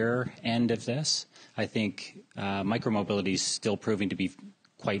severe end of this, I think micromobility is still proving to be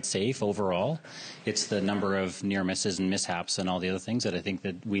quite safe overall. It's the number of near misses and mishaps and all the other things that I think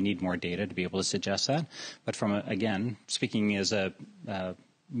that we need more data to be able to suggest that. But again, speaking as a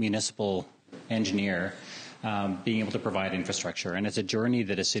municipal engineer, being able to provide infrastructure. And it's a journey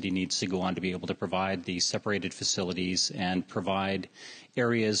that a city needs to go on to be able to provide these separated facilities and provide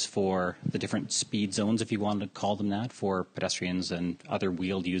areas for the different speed zones, if you want to call them that, for pedestrians and other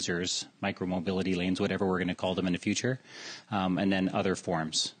wheeled users, micromobility lanes, whatever we're going to call them in the future, and then other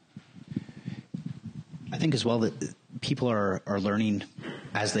forms. I think as well that people are learning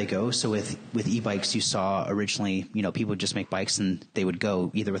as they go. So with e-bikes, you saw originally, people would just make bikes and they would go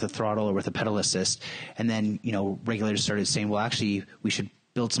either with a throttle or with a pedal assist. And then, regulators started saying, well, actually, we should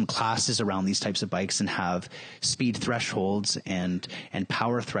build some classes around these types of bikes and have speed thresholds and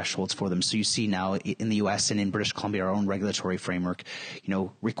power thresholds for them. So you see now in the U.S. and in British Columbia, our own regulatory framework,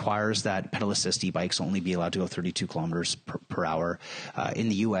 requires that pedal assist e-bikes only be allowed to go 32 kilometers per hour. In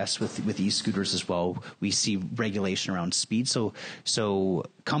the U.S. with e-scooters as well, we see regulation around speed. So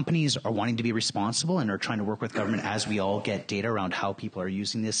companies are wanting to be responsible and are trying to work with government as we all get data around how people are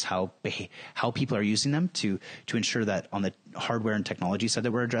using this, how people are using them to ensure that on the hardware and technology side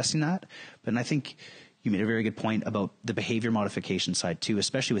that we're addressing that. But I think, you made a very good point about the behavior modification side too,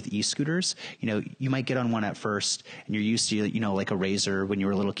 especially with e-scooters. You might get on one at first and you're used to, like a Razor when you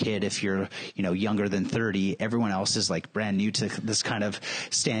were a little kid. If you're, younger than 30, everyone else is like brand new to this kind of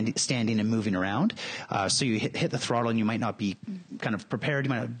standing and moving around. So you hit the throttle and you might not be kind of prepared. You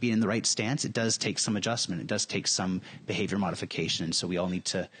might not be in the right stance. It does take some adjustment. It does take some behavior modification. And so we all need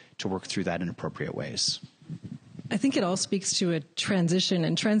to work through that in appropriate ways. I think it all speaks to a transition,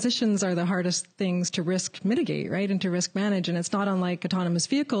 and transitions are the hardest things to risk mitigate, right, and to risk manage. And it's not unlike autonomous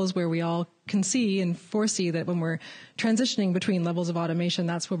vehicles where we all can see and foresee that when we're transitioning between levels of automation,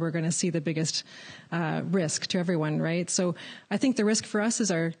 that's where we're going to see the biggest risk to everyone, right? So I think the risk for us is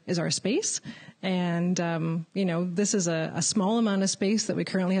our space. And, this is a small amount of space that we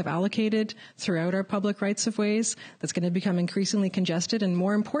currently have allocated throughout our public rights of ways that's going to become increasingly congested and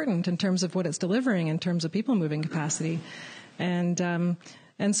more important in terms of what it's delivering in terms of people moving capacity. And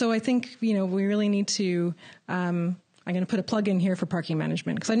so I think, we really need to, I'm going to put a plug in here for parking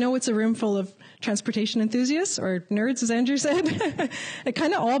management because I know it's a room full of transportation enthusiasts or nerds, as Andrew said. It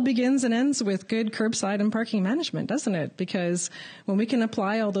kind of all begins and ends with good curbside and parking management, doesn't it? Because when we can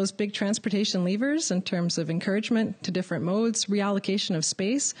apply all those big transportation levers in terms of encouragement to different modes, reallocation of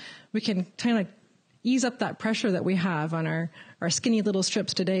space, we can kind of ease up that pressure that we have on our skinny little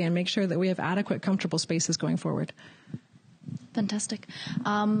strips today and make sure that we have adequate, comfortable spaces going forward. Fantastic.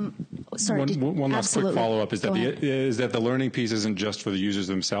 Sorry. One last quick follow-up is that the learning piece isn't just for the users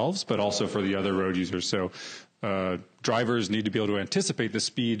themselves, but also for the other road users. So drivers need to be able to anticipate the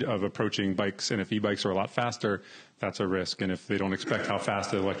speed of approaching bikes, and if e-bikes are a lot faster, that's a risk. And if they don't expect how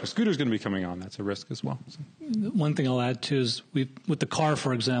fast the electric scooter is going to be coming on, that's a risk as well. So. One thing I'll add too is with the car,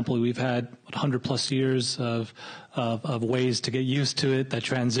 for example, we've had 100 plus years of ways to get used to it, that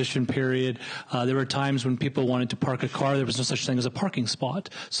transition period. There were times when people wanted to park a car, there was no such thing as a parking spot.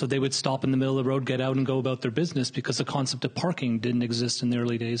 So they would stop in the middle of the road, get out and go about their business because the concept of parking didn't exist in the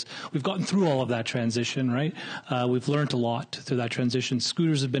early days. We've gotten through all of that transition, right? We've learned a lot through that transition.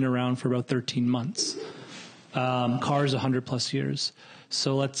 Scooters have been around for about 13 months. Cars 100 plus years.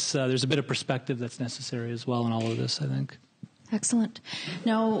 So there's a bit of perspective that's necessary as well in all of this, I think. Excellent.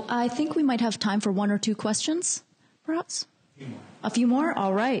 Now, I think we might have time for one or two questions, perhaps? A few more?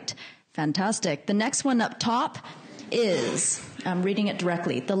 All right. Fantastic. The next one up top is, I'm reading it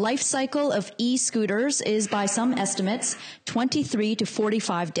directly, the life cycle of e-scooters is, by some estimates, 23 to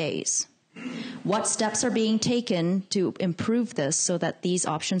 45 days. What steps are being taken to improve this so that these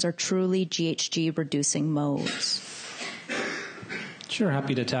options are truly GHG reducing modes? Sure,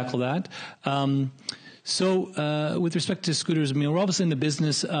 happy to tackle that. With respect to scooters, we're obviously in the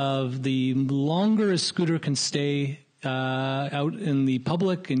business of the longer a scooter can stay out in the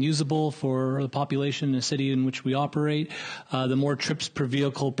public and usable for the population in the city in which we operate, the more trips per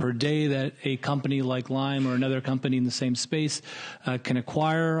vehicle per day that a company like Lime or another company in the same space can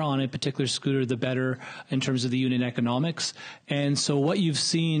acquire on a particular scooter, the better in terms of the unit economics. And so what you've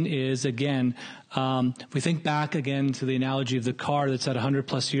seen is, again, if we think back again to the analogy of the car that's had 100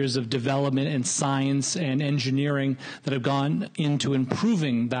 plus years of development and science and engineering that have gone into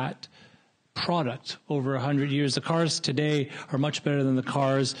improving that product over 100 years. The cars today are much better than the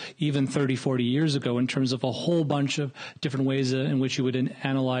cars even 30, 40 years ago in terms of a whole bunch of different ways in which you would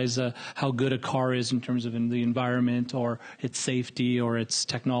analyze how good a car is in terms of in the environment or its safety or its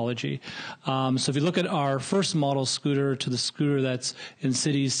technology. So if you look at our first model scooter to the scooter that's in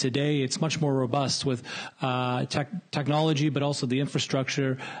cities today, it's much more robust with technology, but also the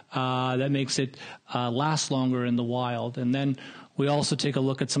infrastructure that makes it last longer in the wild. And then we also take a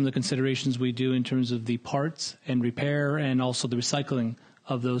look at some of the considerations we do in terms of the parts and repair and also the recycling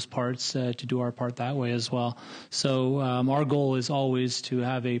of those parts to do our part that way as well. So our goal is always to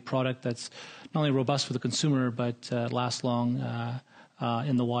have a product that's not only robust for the consumer, but lasts long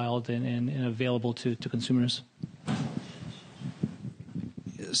in the wild and available to consumers.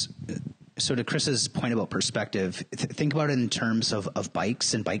 So to Chris's point about perspective, think about it in terms of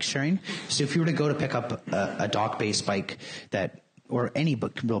bikes and bike sharing. So if you were to go to pick up a dock-based bike or any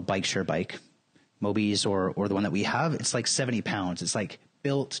real bike share bike, Mobi's or the one that we have, it's like 70 pounds. It's like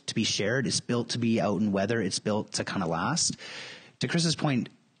built to be shared. It's built to be out in weather. It's built to kind of last. To Chris's point,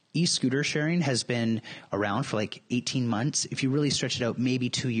 e-scooter sharing has been around for like 18 months. If you really stretch it out, maybe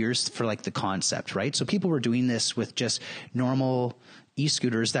 2 years for like the concept, right? So people were doing this with just normal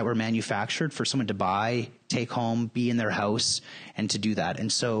e-scooters that were manufactured for someone to buy, take home, be in their house, and to do that.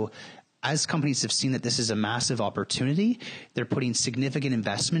 And so as companies have seen that this is a massive opportunity, they're putting significant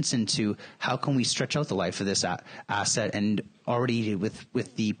investments into how can we stretch out the life of this asset. And already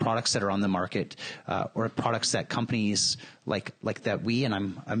with the products that are on the market, or products that companies like that and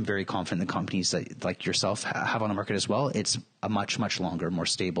I'm very confident the companies that like yourself have on the market as well, it's a much longer, more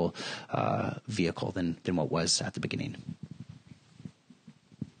stable vehicle than what was at the beginning.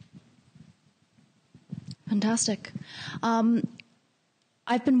 Fantastic.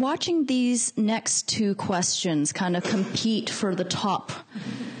 I've been watching these next two questions kind of compete for the top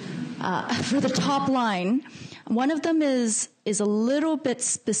line. One of them is a little bit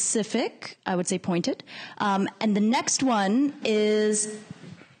specific, I would say pointed, and the next one is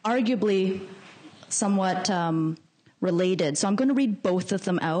arguably somewhat related. So I'm going to read both of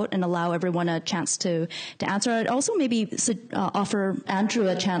them out and allow everyone a chance to answer. I'd also maybe offer Andrew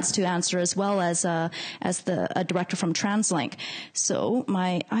a chance to answer as well as the director from TransLink. So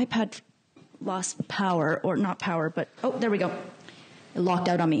my iPad lost power, or not power, but oh, there we go. It locked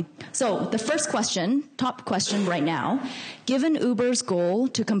out on me. So the first question, top question right now, given Uber's goal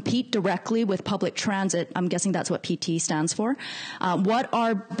to compete directly with public transit, I'm guessing that's what PT stands for, what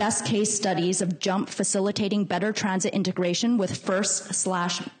are best case studies of Jump facilitating better transit integration with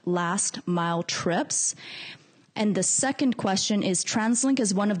first/last mile trips? And the second question is, TransLink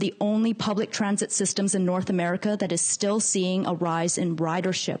is one of the only public transit systems in North America that is still seeing a rise in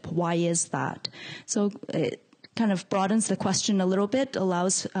ridership. Why is that? So kind of broadens the question a little bit,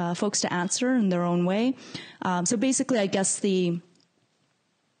 allows folks to answer in their own way. So basically, I guess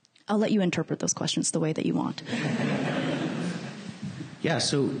I'll let you interpret those questions the way that you want. Yeah,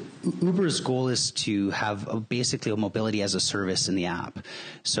 so Uber's goal is to have basically a mobility as a service in the app.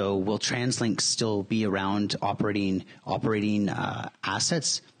 So will TransLink still be around operating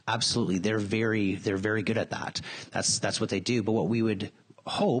assets? Absolutely, they're very good at that. That's what they do. But what we would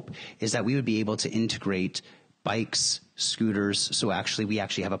hope is that we would be able to integrate bikes, scooters. So we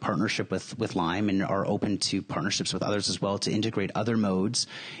actually have a partnership with Lime and are open to partnerships with others as well to integrate other modes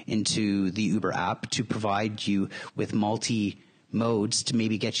into the Uber app to provide you with multi modes to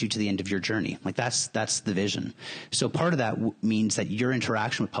maybe get you to the end of your journey. Like that's the vision. So part of that means that your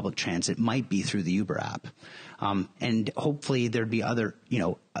interaction with public transit might be through the Uber app. And hopefully there'd be other,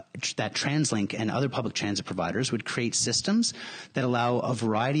 that TransLink and other public transit providers would create systems that allow a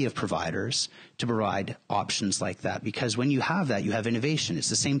variety of providers to provide options like that. Because when you have that, you have innovation. It's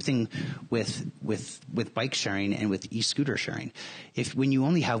the same thing with bike sharing and with e-scooter sharing. When you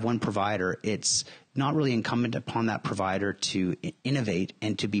only have one provider, it's not really incumbent upon that provider to innovate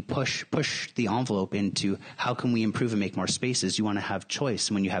and to be push the envelope into how can we improve and make more spaces. You want to have choice.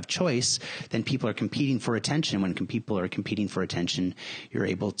 And when you have choice, then people are competing for attention. When people are competing for attention, you're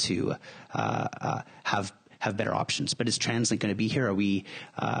able to have better options. But is TransLink going to be here? Are we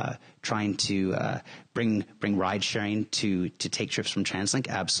trying to bring ride sharing to take trips from TransLink?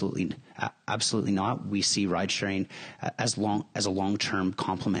 Absolutely not. We see ride sharing as a long-term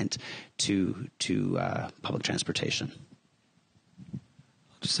complement to public transportation.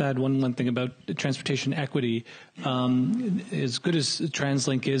 Just add one thing about transportation equity. As good as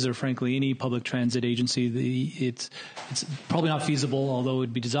TransLink is, or frankly any public transit agency, it's probably not feasible, although it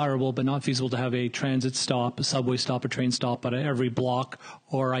would be desirable, but not feasible to have a transit stop, a subway stop, a train stop at every block,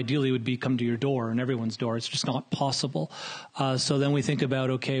 or ideally it would come to your door and everyone's door. It's just not possible. So then we think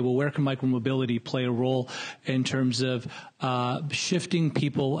about, okay, well, where can micromobility play a role in terms of shifting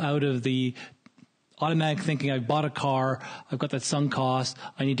people out of the automatic thinking, I've bought a car, I've got that sunk cost,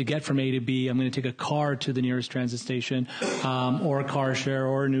 I need to get from A to B, I'm going to take a car to the nearest transit station, or a car share,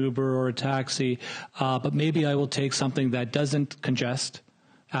 or an Uber, or a taxi, but maybe I will take something that doesn't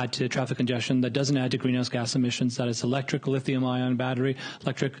add to traffic congestion, that doesn't add to greenhouse gas emissions, that is electric, lithium-ion battery,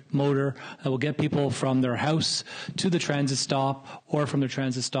 electric motor, that will get people from their house to the transit stop, or from their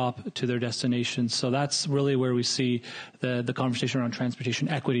transit stop to their destination. So that's really where we see the conversation around transportation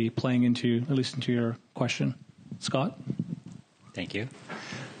equity playing into, at least into your question. Scott? Thank you.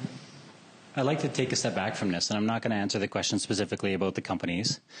 I'd like to take a step back from this, and I'm not going to answer the question specifically about the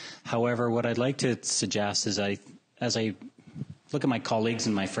companies. However, what I'd like to suggest is as I look at my colleagues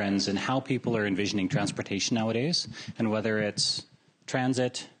and my friends and how people are envisioning transportation nowadays, and whether it's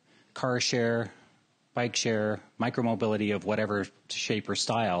transit, car share, bike share, micromobility of whatever shape or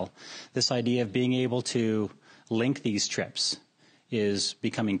style, this idea of being able to link these trips is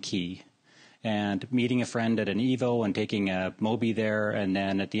becoming key. And meeting a friend at an Evo and taking a Mobi there, and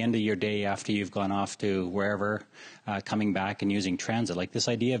then at the end of your day after you've gone off to wherever, coming back and using transit. Like this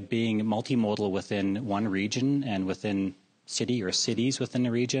idea of being multimodal within one region and within city or cities within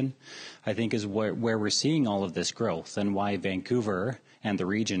the region, I think is where we're seeing all of this growth, and why Vancouver and the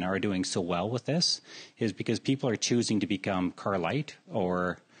region are doing so well with this is because people are choosing to become car light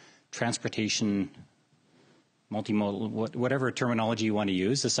or transportation multimodal, whatever terminology you want to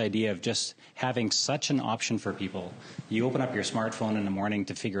use, this idea of just having such an option for people. You open up your smartphone in the morning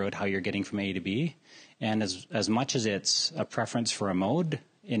to figure out how you're getting from A to B, and as much as it's a preference for a mode,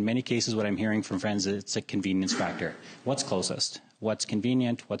 in many cases what I'm hearing from friends, it's a convenience factor. What's closest? What's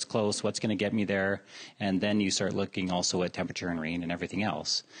convenient? What's close? What's going to get me there? And then you start looking also at temperature and rain and everything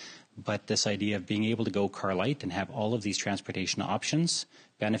else. But this idea of being able to go car light and have all of these transportation options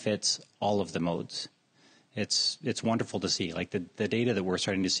benefits all of the modes. It's wonderful to see, like the data that we're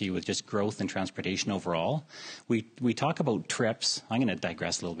starting to see with just growth in transportation overall. We talk about trips. I'm going to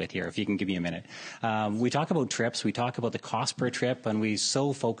digress a little bit here, if you can give me a minute. We talk about trips. We talk about the cost per trip, and we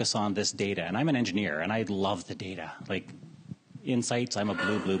so focus on this data. And I'm an engineer, and I love the data. Like insights, I'm a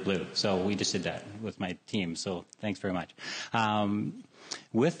blue. So we just did that with my team. So thanks very much.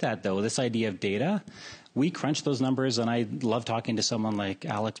 With that, though, this idea of data, we crunch those numbers, and I love talking to someone like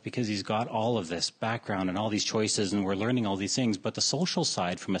Alex because he's got all of this background and all these choices, and we're learning all these things. But the social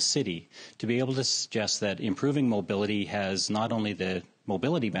side from a city, to be able to suggest that improving mobility has not only the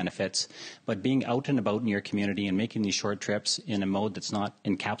mobility benefits, but being out and about in your community and making these short trips in a mode that's not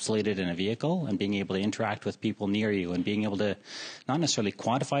encapsulated in a vehicle, and being able to interact with people near you, and being able to not necessarily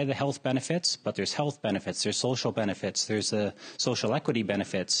quantify the health benefits, but there's health benefits, there's social benefits, there's the social equity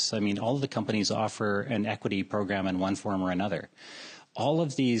benefits. I mean, all of the companies offer an equity program in one form or another. All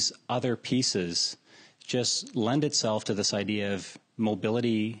of these other pieces just lend itself to this idea of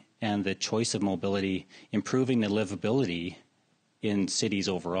mobility and the choice of mobility, improving the livability in cities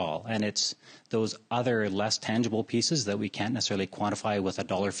overall. And it's those other less tangible pieces that we can't necessarily quantify with a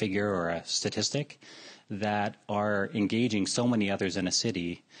dollar figure or a statistic that are engaging so many others in a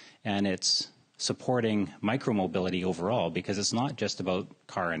city. And it's supporting micromobility overall, because it's not just about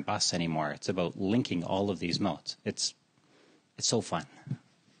car and bus anymore. It's about linking all of these modes. It's so fun.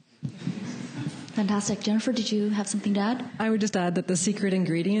 Fantastic. Jennifer, did you have something to add? I would just add that the secret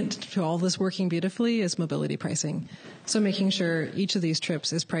ingredient to all this working beautifully is mobility pricing. So making sure each of these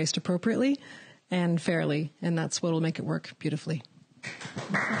trips is priced appropriately and fairly, and that's what will make it work beautifully.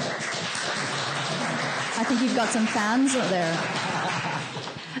 I think you've got some fans out there.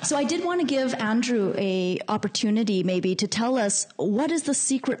 So I did want to give Andrew an opportunity maybe to tell us, what is the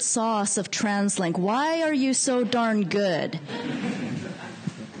secret sauce of TransLink? Why are you so darn good?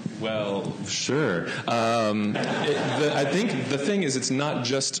 Well, sure. I think the thing is, it's not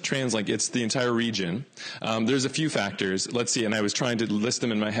just TransLink, it's the entire region. There's a few factors. Let's see, and I was trying to list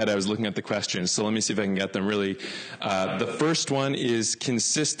them in my head. I was looking at the questions, so let me see if I can get them really. The first one is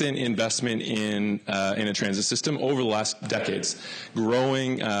consistent investment in a transit system over the last decades.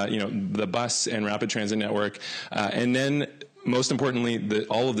 Growing, the bus and rapid transit network, and then most importantly,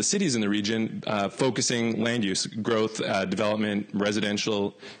 all of the cities in the region focusing land use, growth, development,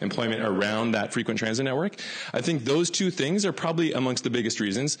 residential employment around that frequent transit network. I think those two things are probably amongst the biggest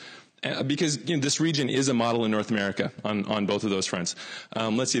reasons, because this region is a model in North America on both of those fronts.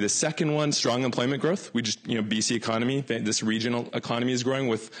 Let's see, the second one, strong employment growth. We just, BC economy, this regional economy is growing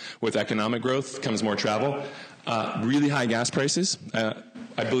with economic growth comes more travel. Really high gas prices.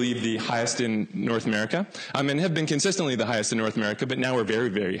 I believe the highest in North America, and have been consistently the highest in North America, but now we're very,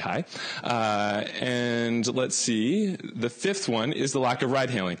 very high. And let's see, the fifth one is the lack of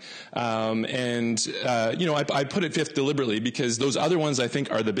ride-hailing. I put it fifth deliberately because those other ones I think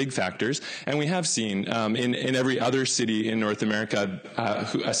are the big factors, and we have seen in every other city in North America,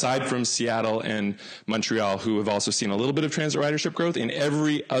 aside from Seattle and Montreal, who have also seen a little bit of transit ridership growth, in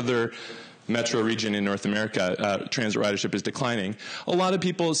every other metro region in North America, transit ridership is declining. A lot of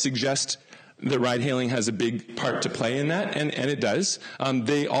people suggest that ride-hailing has a big part to play in that, and it does.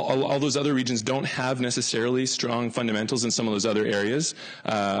 All those other regions don't have necessarily strong fundamentals in some of those other areas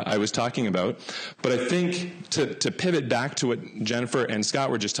I was talking about. But I think to pivot back to what Jennifer and Scott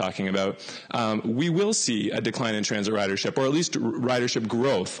were just talking about, we will see a decline in transit ridership, or at least ridership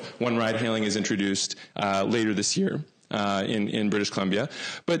growth, when ride-hailing is introduced later this year. In British Columbia.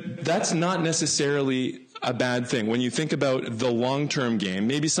 But that's not necessarily a bad thing. When you think about the long-term game,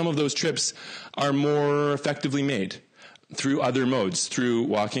 maybe some of those trips are more effectively made through other modes, through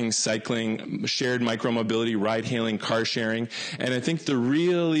walking, cycling, shared micromobility, ride-hailing, car sharing. And I think the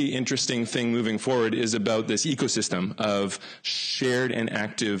really interesting thing moving forward is about this ecosystem of shared and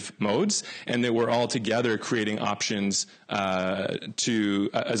active modes, and that we're all together creating options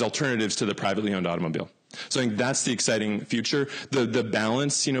as alternatives to the privately owned automobile. So I think that's the exciting future. The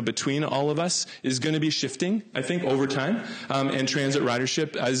balance, between all of us is going to be shifting, I think, over time. And transit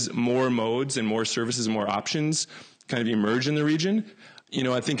ridership, as more modes and more services and more options kind of emerge in the region,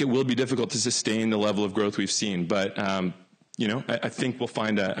 I think it will be difficult to sustain the level of growth we've seen. But, I think we'll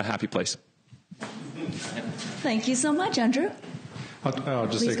find a happy place. Thank you so much, Andrew. I'll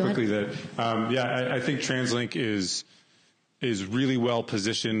just say quickly that, I think TransLink is really well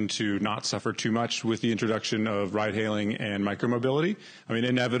positioned to not suffer too much with the introduction of ride-hailing and micromobility. I mean,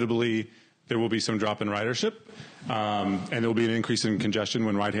 inevitably, there will be some drop in ridership, and there will be an increase in congestion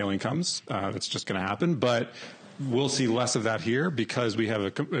when ride-hailing comes. That's just going to happen. But we'll see less of that here because we have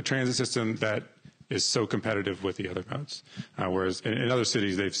a transit system that is so competitive with the other modes. Whereas in other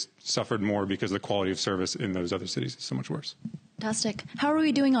cities, they've suffered more because the quality of service in those other cities is so much worse. Fantastic. How are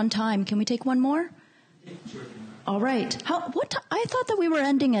we doing on time? Can we take one more? All right. I thought that we were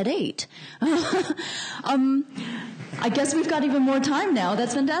ending at 8. I guess we've got even more time now.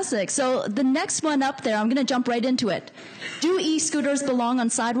 That's fantastic. So the next one up there, I'm going to jump right into it. Do e-scooters belong on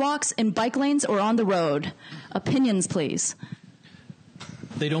sidewalks, in bike lanes, or on the road? Opinions, please.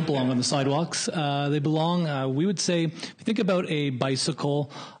 They don't belong on the sidewalks. They belong, we would say, if you think about a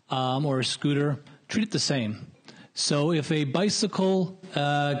bicycle or a scooter, treat it the same. So if a bicycle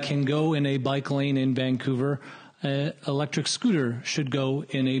can go in a bike lane in Vancouver, electric scooter should go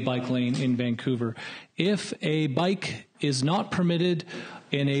in a bike lane in Vancouver. If a bike is not permitted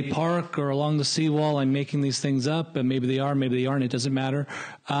in a park or along the seawall, I'm making these things up, and maybe they are, maybe they aren't, it doesn't matter,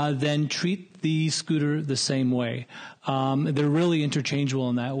 then treat the scooter the same way. They're really interchangeable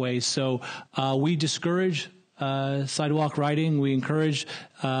in that way. So we discourage sidewalk riding. We encourage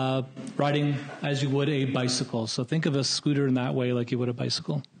riding as you would a bicycle. So think of a scooter in that way like you would a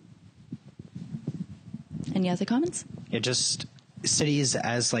bicycle. Any other comments? Yeah, just cities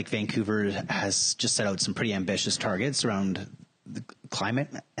as like Vancouver has just set out some pretty ambitious targets around the climate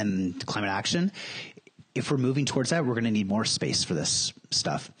and climate action. If we're moving towards that, we're going to need more space for this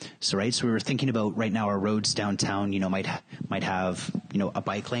stuff. So we were thinking about right now our roads downtown, might have, a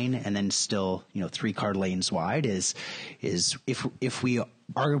bike lane and then still, 3-car lanes wide is if we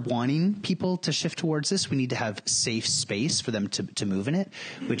are wanting people to shift towards this, we need to have safe space for them to move in it,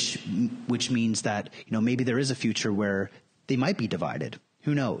 which means that, maybe there is a future where they might be divided.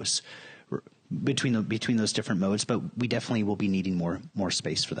 Who knows? Between those different modes, but we definitely will be needing more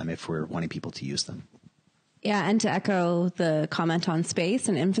space for them if we're wanting people to use them. Yeah, and to echo the comment on space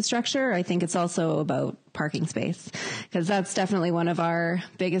and infrastructure, I think it's also about parking space, because that's definitely one of our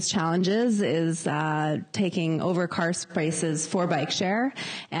biggest challenges is taking over car spaces for bike share,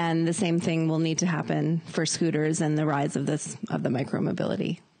 and the same thing will need to happen for scooters and the rise of the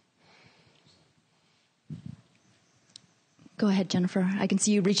micromobility. Go ahead, Jennifer. I can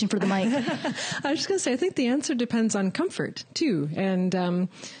see you reaching for the mic. I was just going to say, I think the answer depends on comfort, too. And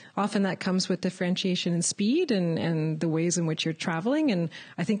often that comes with differentiation in speed and the ways in which you're traveling. And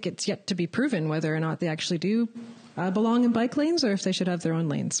I think it's yet to be proven whether or not they actually do belong in bike lanes or if they should have their own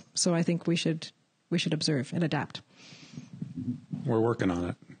lanes. So I think we should observe and adapt. We're working on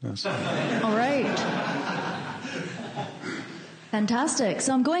it. Yes. All right. Fantastic.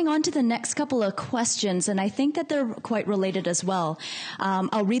 So I'm going on to the next couple of questions, and I think that they're quite related as well.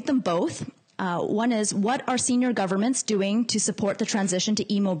 I'll read them both. One is, what are senior governments doing to support the transition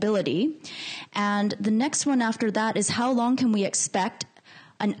to e-mobility? And the next one after that is, how long can we expect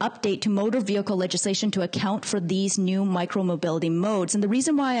an update to motor vehicle legislation to account for these new micromobility modes? And the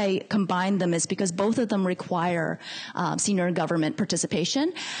reason why I combined them is because both of them require senior government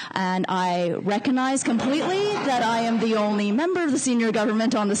participation. And I recognize completely that I am the only member of the senior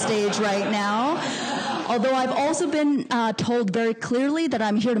government on the stage right now. Although I've also been told very clearly that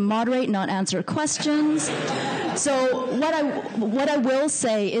I'm here to moderate, not answer questions. So what I will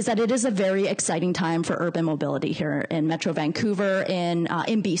say is that it is a very exciting time for urban mobility here in Metro Vancouver, in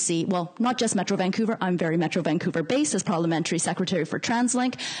BC. Well, not just Metro Vancouver. I'm very Metro Vancouver based as Parliamentary Secretary for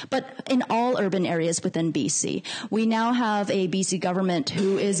TransLink, but in all urban areas within BC. We now have a BC government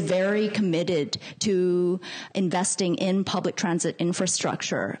who is very committed to investing in public transit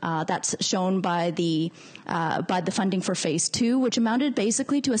infrastructure. That's shown by the funding for Phase 2, which amounted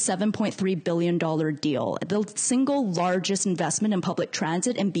basically to a $7.3 billion deal, the single largest investment in public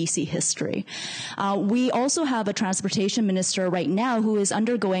transit in BC history. We also have a transportation minister right now who is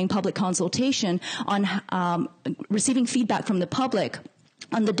undergoing public consultation on receiving feedback from the public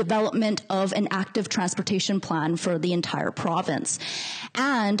on the development of an active transportation plan for the entire province.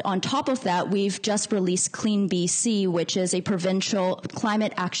 And on top of that, we've just released Clean BC, which is a provincial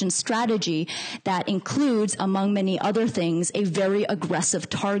climate action strategy that includes, among many other things, a very aggressive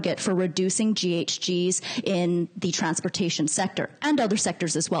target for reducing GHGs in the transportation sector and other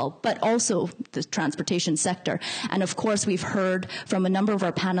sectors as well, but also the transportation sector. And of course, we've heard from a number of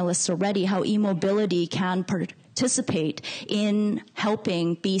our panelists already how e-mobility can participate in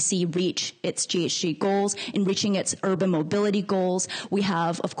helping BC reach its GHG goals, in reaching its urban mobility goals. We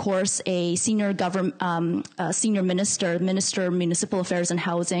have, of course, a senior minister of Municipal Affairs and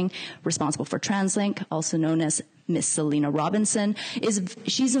Housing, responsible for TransLink, also known as Miss Selena Robinson.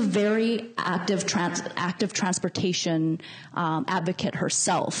 She's a very active transportation advocate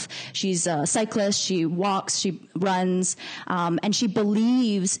herself. She's a cyclist, she walks, she runs, and she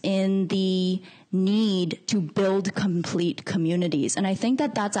believes in the need to build complete communities. And I think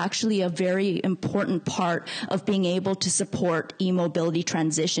that that's actually a very important part of being able to support e-mobility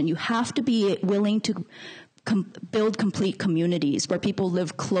transition. You have to be willing to build complete communities where people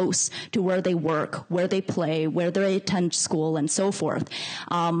live close to where they work, where they play, where they attend school, and so forth.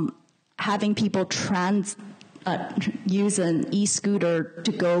 Having people use an e-scooter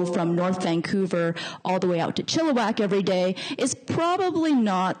to go from North Vancouver all the way out to Chilliwack every day is probably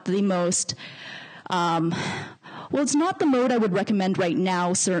not the most well, it's not the mode I would recommend right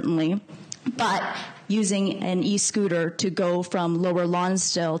now, certainly, but using an e-scooter to go from Lower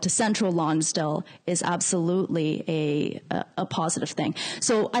Lonsdale to Central Lonsdale is absolutely a positive thing.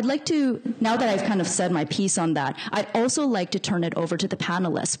 So I'd like to, now that I've kind of said my piece on that, I'd also like to turn it over to the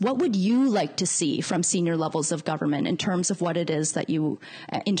panelists. What would you like to see from senior levels of government in terms of what it is that you,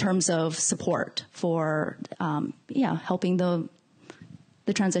 in terms of support for, helping the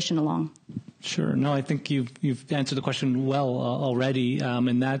transition along? Sure. No, I think you've answered the question well already,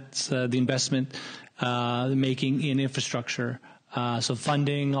 and that's the investment making in infrastructure. So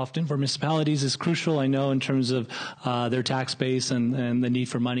funding often for municipalities is crucial, I know, in terms of their tax base and the need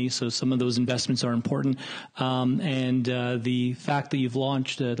for money. So some of those investments are important. And the fact that you've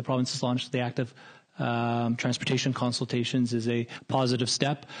launched, the province has launched the active transportation consultations is a positive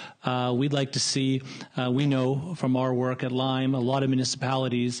step. We'd like to see, we know from our work at Lime, a lot of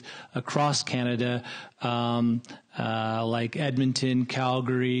municipalities across Canada, like Edmonton,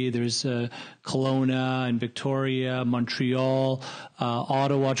 Calgary, there's Kelowna and Victoria, Montreal,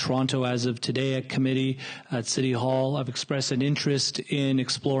 Ottawa, Toronto as of today at committee at City Hall have expressed an interest in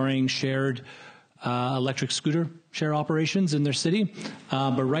exploring shared electric scooter share operations in their city.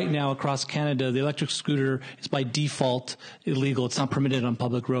 But right now across Canada, the electric scooter is by default illegal. It's not permitted on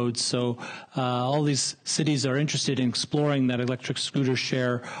public roads. So all these cities are interested in exploring that electric scooter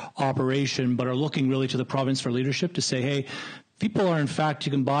share operation, but are looking really to the province for leadership to say, hey, people are in fact,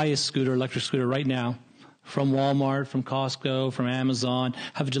 you can buy a scooter, electric scooter right now from Walmart, from Costco, from Amazon,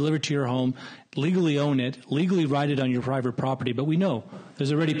 have it delivered to your home, legally own it, legally ride it on your private property. But we know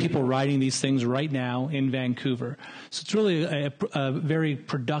there's already people riding these things right now in Vancouver. So it's really a very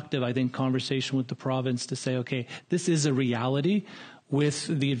productive, I think, conversation with the province to say, okay, this is a reality. With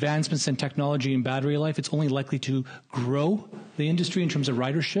the advancements in technology and battery life, it's only likely to grow the industry in terms of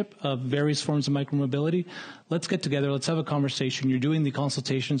ridership of various forms of micromobility. Let's get together. Let's have a conversation. You're doing the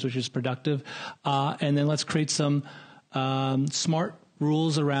consultations, which is productive. And then let's create some smart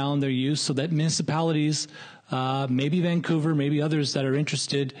rules around their use so that municipalities, maybe Vancouver, maybe others that are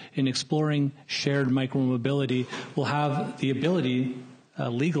interested in exploring shared micromobility will have the ability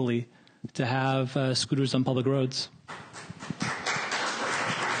legally to have scooters on public roads.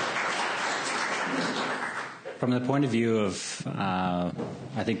 From the point of view of,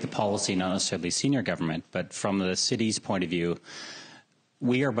 I think, the policy, not necessarily senior government, but from the city's point of view,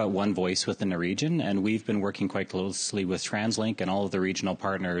 we are about one voice within the region, and we've been working quite closely with TransLink and all of the regional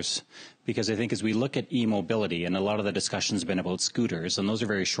partners, because I think as we look at e-mobility, and a lot of the discussion has been about scooters, and those are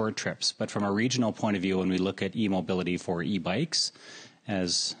very short trips, but from a regional point of view, when we look at e-mobility for e-bikes,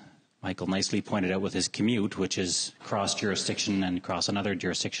 as Michael nicely pointed out with his commute, which is cross-jurisdiction and cross another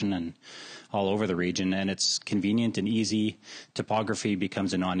jurisdiction and all over the region, and it's convenient and easy, topography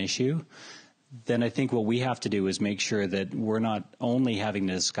becomes a non-issue, then I think what we have to do is make sure that we're not only having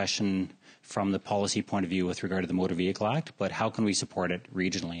the discussion from the policy point of view with regard to the Motor Vehicle Act, but how can we support it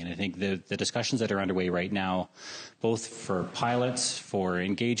regionally? And I think the discussions that are underway right now, both for pilots, for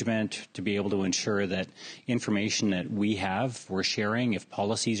engagement, to be able to ensure that information that we have, we're sharing, if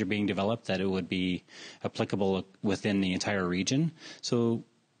policies are being developed, that it would be applicable within the entire region. So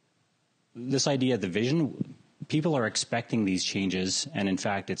this idea of the vision, people are expecting these changes, and in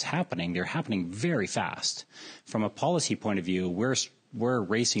fact, it's happening. They're happening very fast. From a policy point of view, we're we're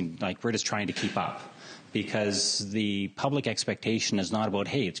racing, like we're just trying to keep up. Because the public expectation is not about,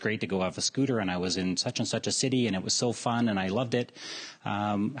 hey, it's great to go have a scooter and I was in such and such a city and it was so fun and I loved it.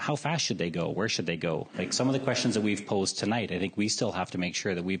 How fast should they go? Where should they go? Like some of the questions that we've posed tonight, I think we still have to make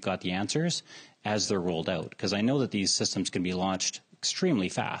sure that we've got the answers as they're rolled out. Because I know that these systems can be launched extremely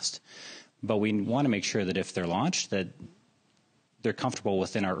fast. But we want to make sure that if they're launched, that they're comfortable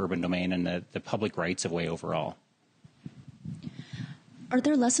within our urban domain and the public rights of way overall. Are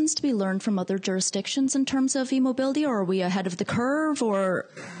there lessons to be learned from other jurisdictions in terms of e-mobility, or are we ahead of the curve, or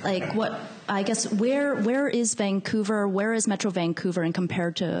like what? I guess where is Vancouver? Where is Metro Vancouver in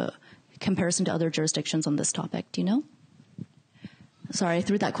comparison to other jurisdictions on this topic? Do you know? Sorry, I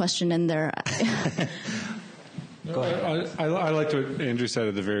threw that question in there. Go ahead. I liked what Andrew said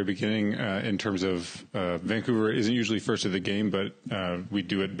at the very beginning in terms of Vancouver isn't usually first to the game, but we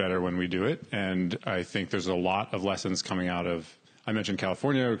do it better when we do it, and I think there's a lot of lessons coming out of. I mentioned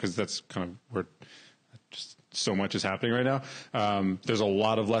California because that's kind of where just so much is happening right now. There's a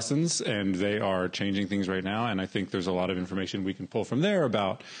lot of lessons, and they are changing things right now. And I think there's a lot of information we can pull from there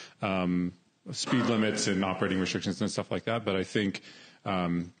about speed limits and operating restrictions and stuff like that. But I think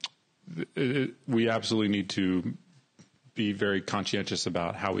we absolutely need to be very conscientious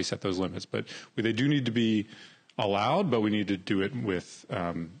about how we set those limits. But they do need to be allowed, but we need to do it with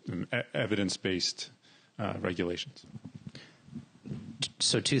evidence-based regulations.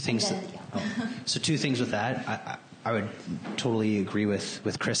 So two things. So two things with that. I would totally agree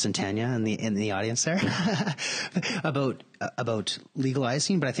with Chris and Tanya in the audience there about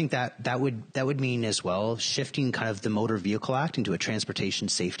legalizing, but I think that would mean as well shifting kind of the Motor Vehicle Act into a Transportation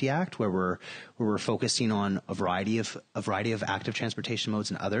Safety Act, where we're focusing on a variety of active transportation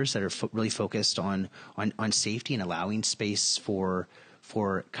modes and others that are really focused on safety and allowing space for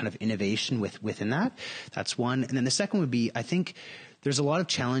kind of innovation within that. That's one. And then the second would be, I think there's a lot of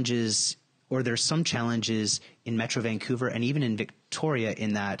challenges, or there's some challenges in Metro Vancouver and even in Victoria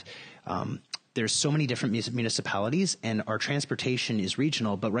in that there's so many different municipalities and our transportation is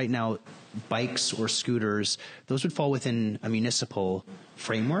regional, but right now bikes or scooters, those would fall within a municipal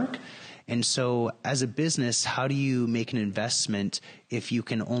framework. And so as a business, how do you make an investment if you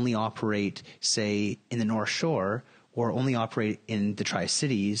can only operate, say, in the North Shore, or only operate in the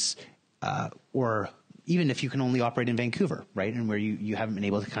Tri-Cities, or even if you can only operate in Vancouver, right, and where you haven't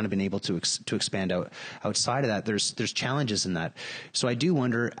been able to expand outside of that, there's challenges in that. So I do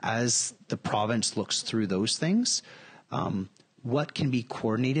wonder, as the province looks through those things, what can be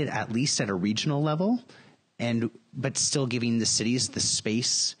coordinated at least at a regional level, but still giving the cities the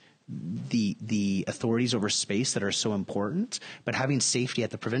space, the authorities over space that are so important, but having safety at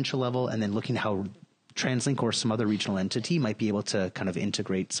the provincial level, and then looking how TransLink or some other regional entity might be able to kind of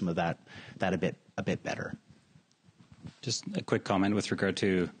integrate some of that a bit better. Just a quick comment with regard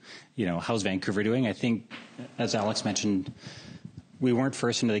to, how's Vancouver doing? I think, as Alex mentioned, we weren't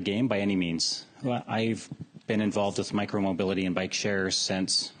first into the game by any means. I've been involved with micromobility and bike shares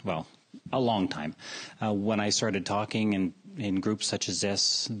since, a long time. When I started talking in groups such as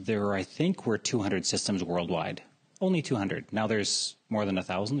this, there were 200 systems worldwide. Only 200. Now there's more than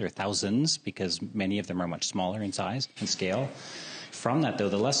 1,000 or thousands, because many of them are much smaller in size and scale. From that, though,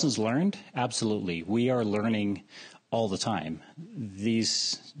 the lessons learned, absolutely. We are learning all the time.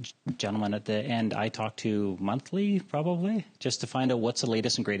 These gentlemen at the end I talk to monthly, probably, just to find out what's the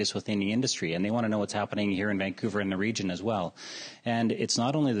latest and greatest within the industry. And they want to know what's happening here in Vancouver and the region as well. And it's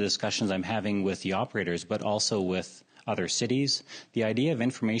not only the discussions I'm having with the operators, but also with other cities. The idea of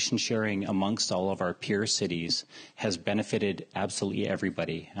information sharing amongst all of our peer cities has benefited absolutely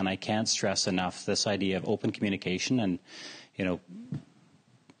everybody. And I can't stress enough this idea of open communication. And,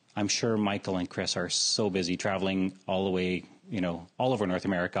 I'm sure Michael and Chris are so busy traveling all the way, all over North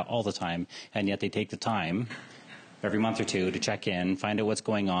America all the time. And yet they take the time every month or two to check in, find out what's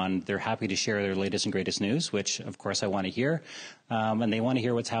going on. They're happy to share their latest and greatest news, which of course I want to hear. And they want to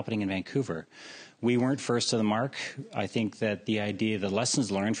hear what's happening in Vancouver. We weren't first to the mark. I think that the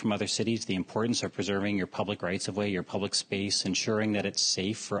lessons learned from other cities, the importance of preserving your public rights of way, your public space, ensuring that it's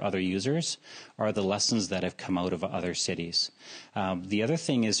safe for other users, are the lessons that have come out of other cities. The other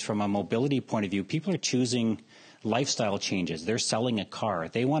thing is, from a mobility point of view, people are choosing lifestyle changes. They're selling a car.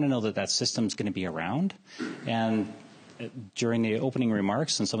 They want to know that system's going to be around. And during the opening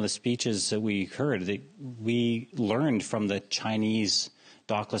remarks and some of the speeches that we heard, we learned from the Chinese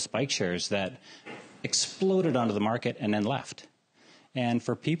dockless bike shares that exploded onto the market and then left. And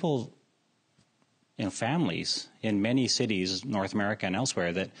for people, families in many cities, North America and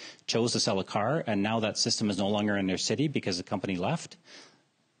elsewhere, that chose to sell a car, and now that system is no longer in their city because the company left,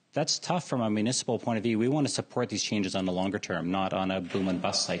 that's tough from a municipal point of view. We want to support these changes on the longer term, not on a boom and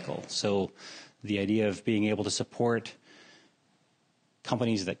bust cycle. So the idea of being able to support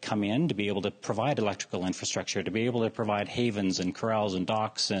companies that come in to be able to provide electrical infrastructure, to be able to provide havens and corrals and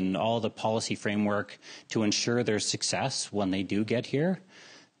docks and all the policy framework to ensure their success when they do get here,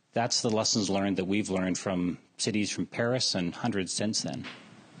 that's the lessons learned that we've learned from cities from Paris and hundreds since then.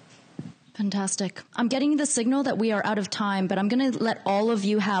 Fantastic. I'm getting the signal that we are out of time, but I'm going to let all of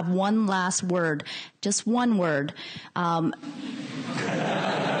you have one last word, just one word. And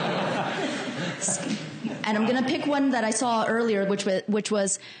I'm going to pick one that I saw earlier, which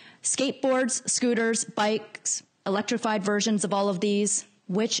was skateboards, scooters, bikes, electrified versions of all of these.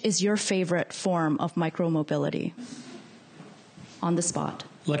 Which is your favorite form of micromobility? On the spot.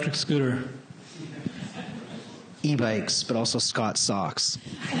 Electric scooter. E-bikes, but also Scott socks.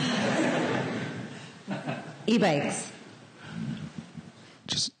 E-bikes.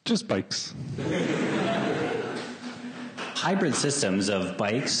 Just bikes. Hybrid systems of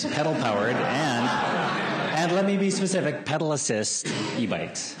bikes, pedal powered, and let me be specific, pedal assist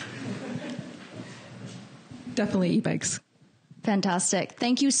e-bikes. Definitely e-bikes. Fantastic.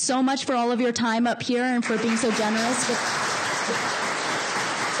 Thank you so much for all of your time up here and for being so generous with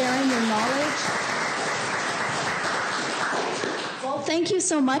sharing your knowledge. Well, thank you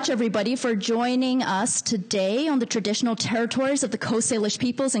so much, everybody, for joining us today on the traditional territories of the Coast Salish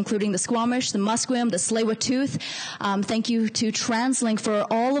peoples, including the Squamish, the Musqueam, the Tsleil-Waututh. Thank you to TransLink for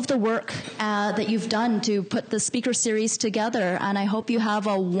all of the work that you've done to put the speaker series together, and I hope you have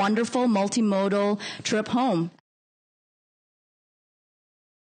a wonderful multimodal trip home.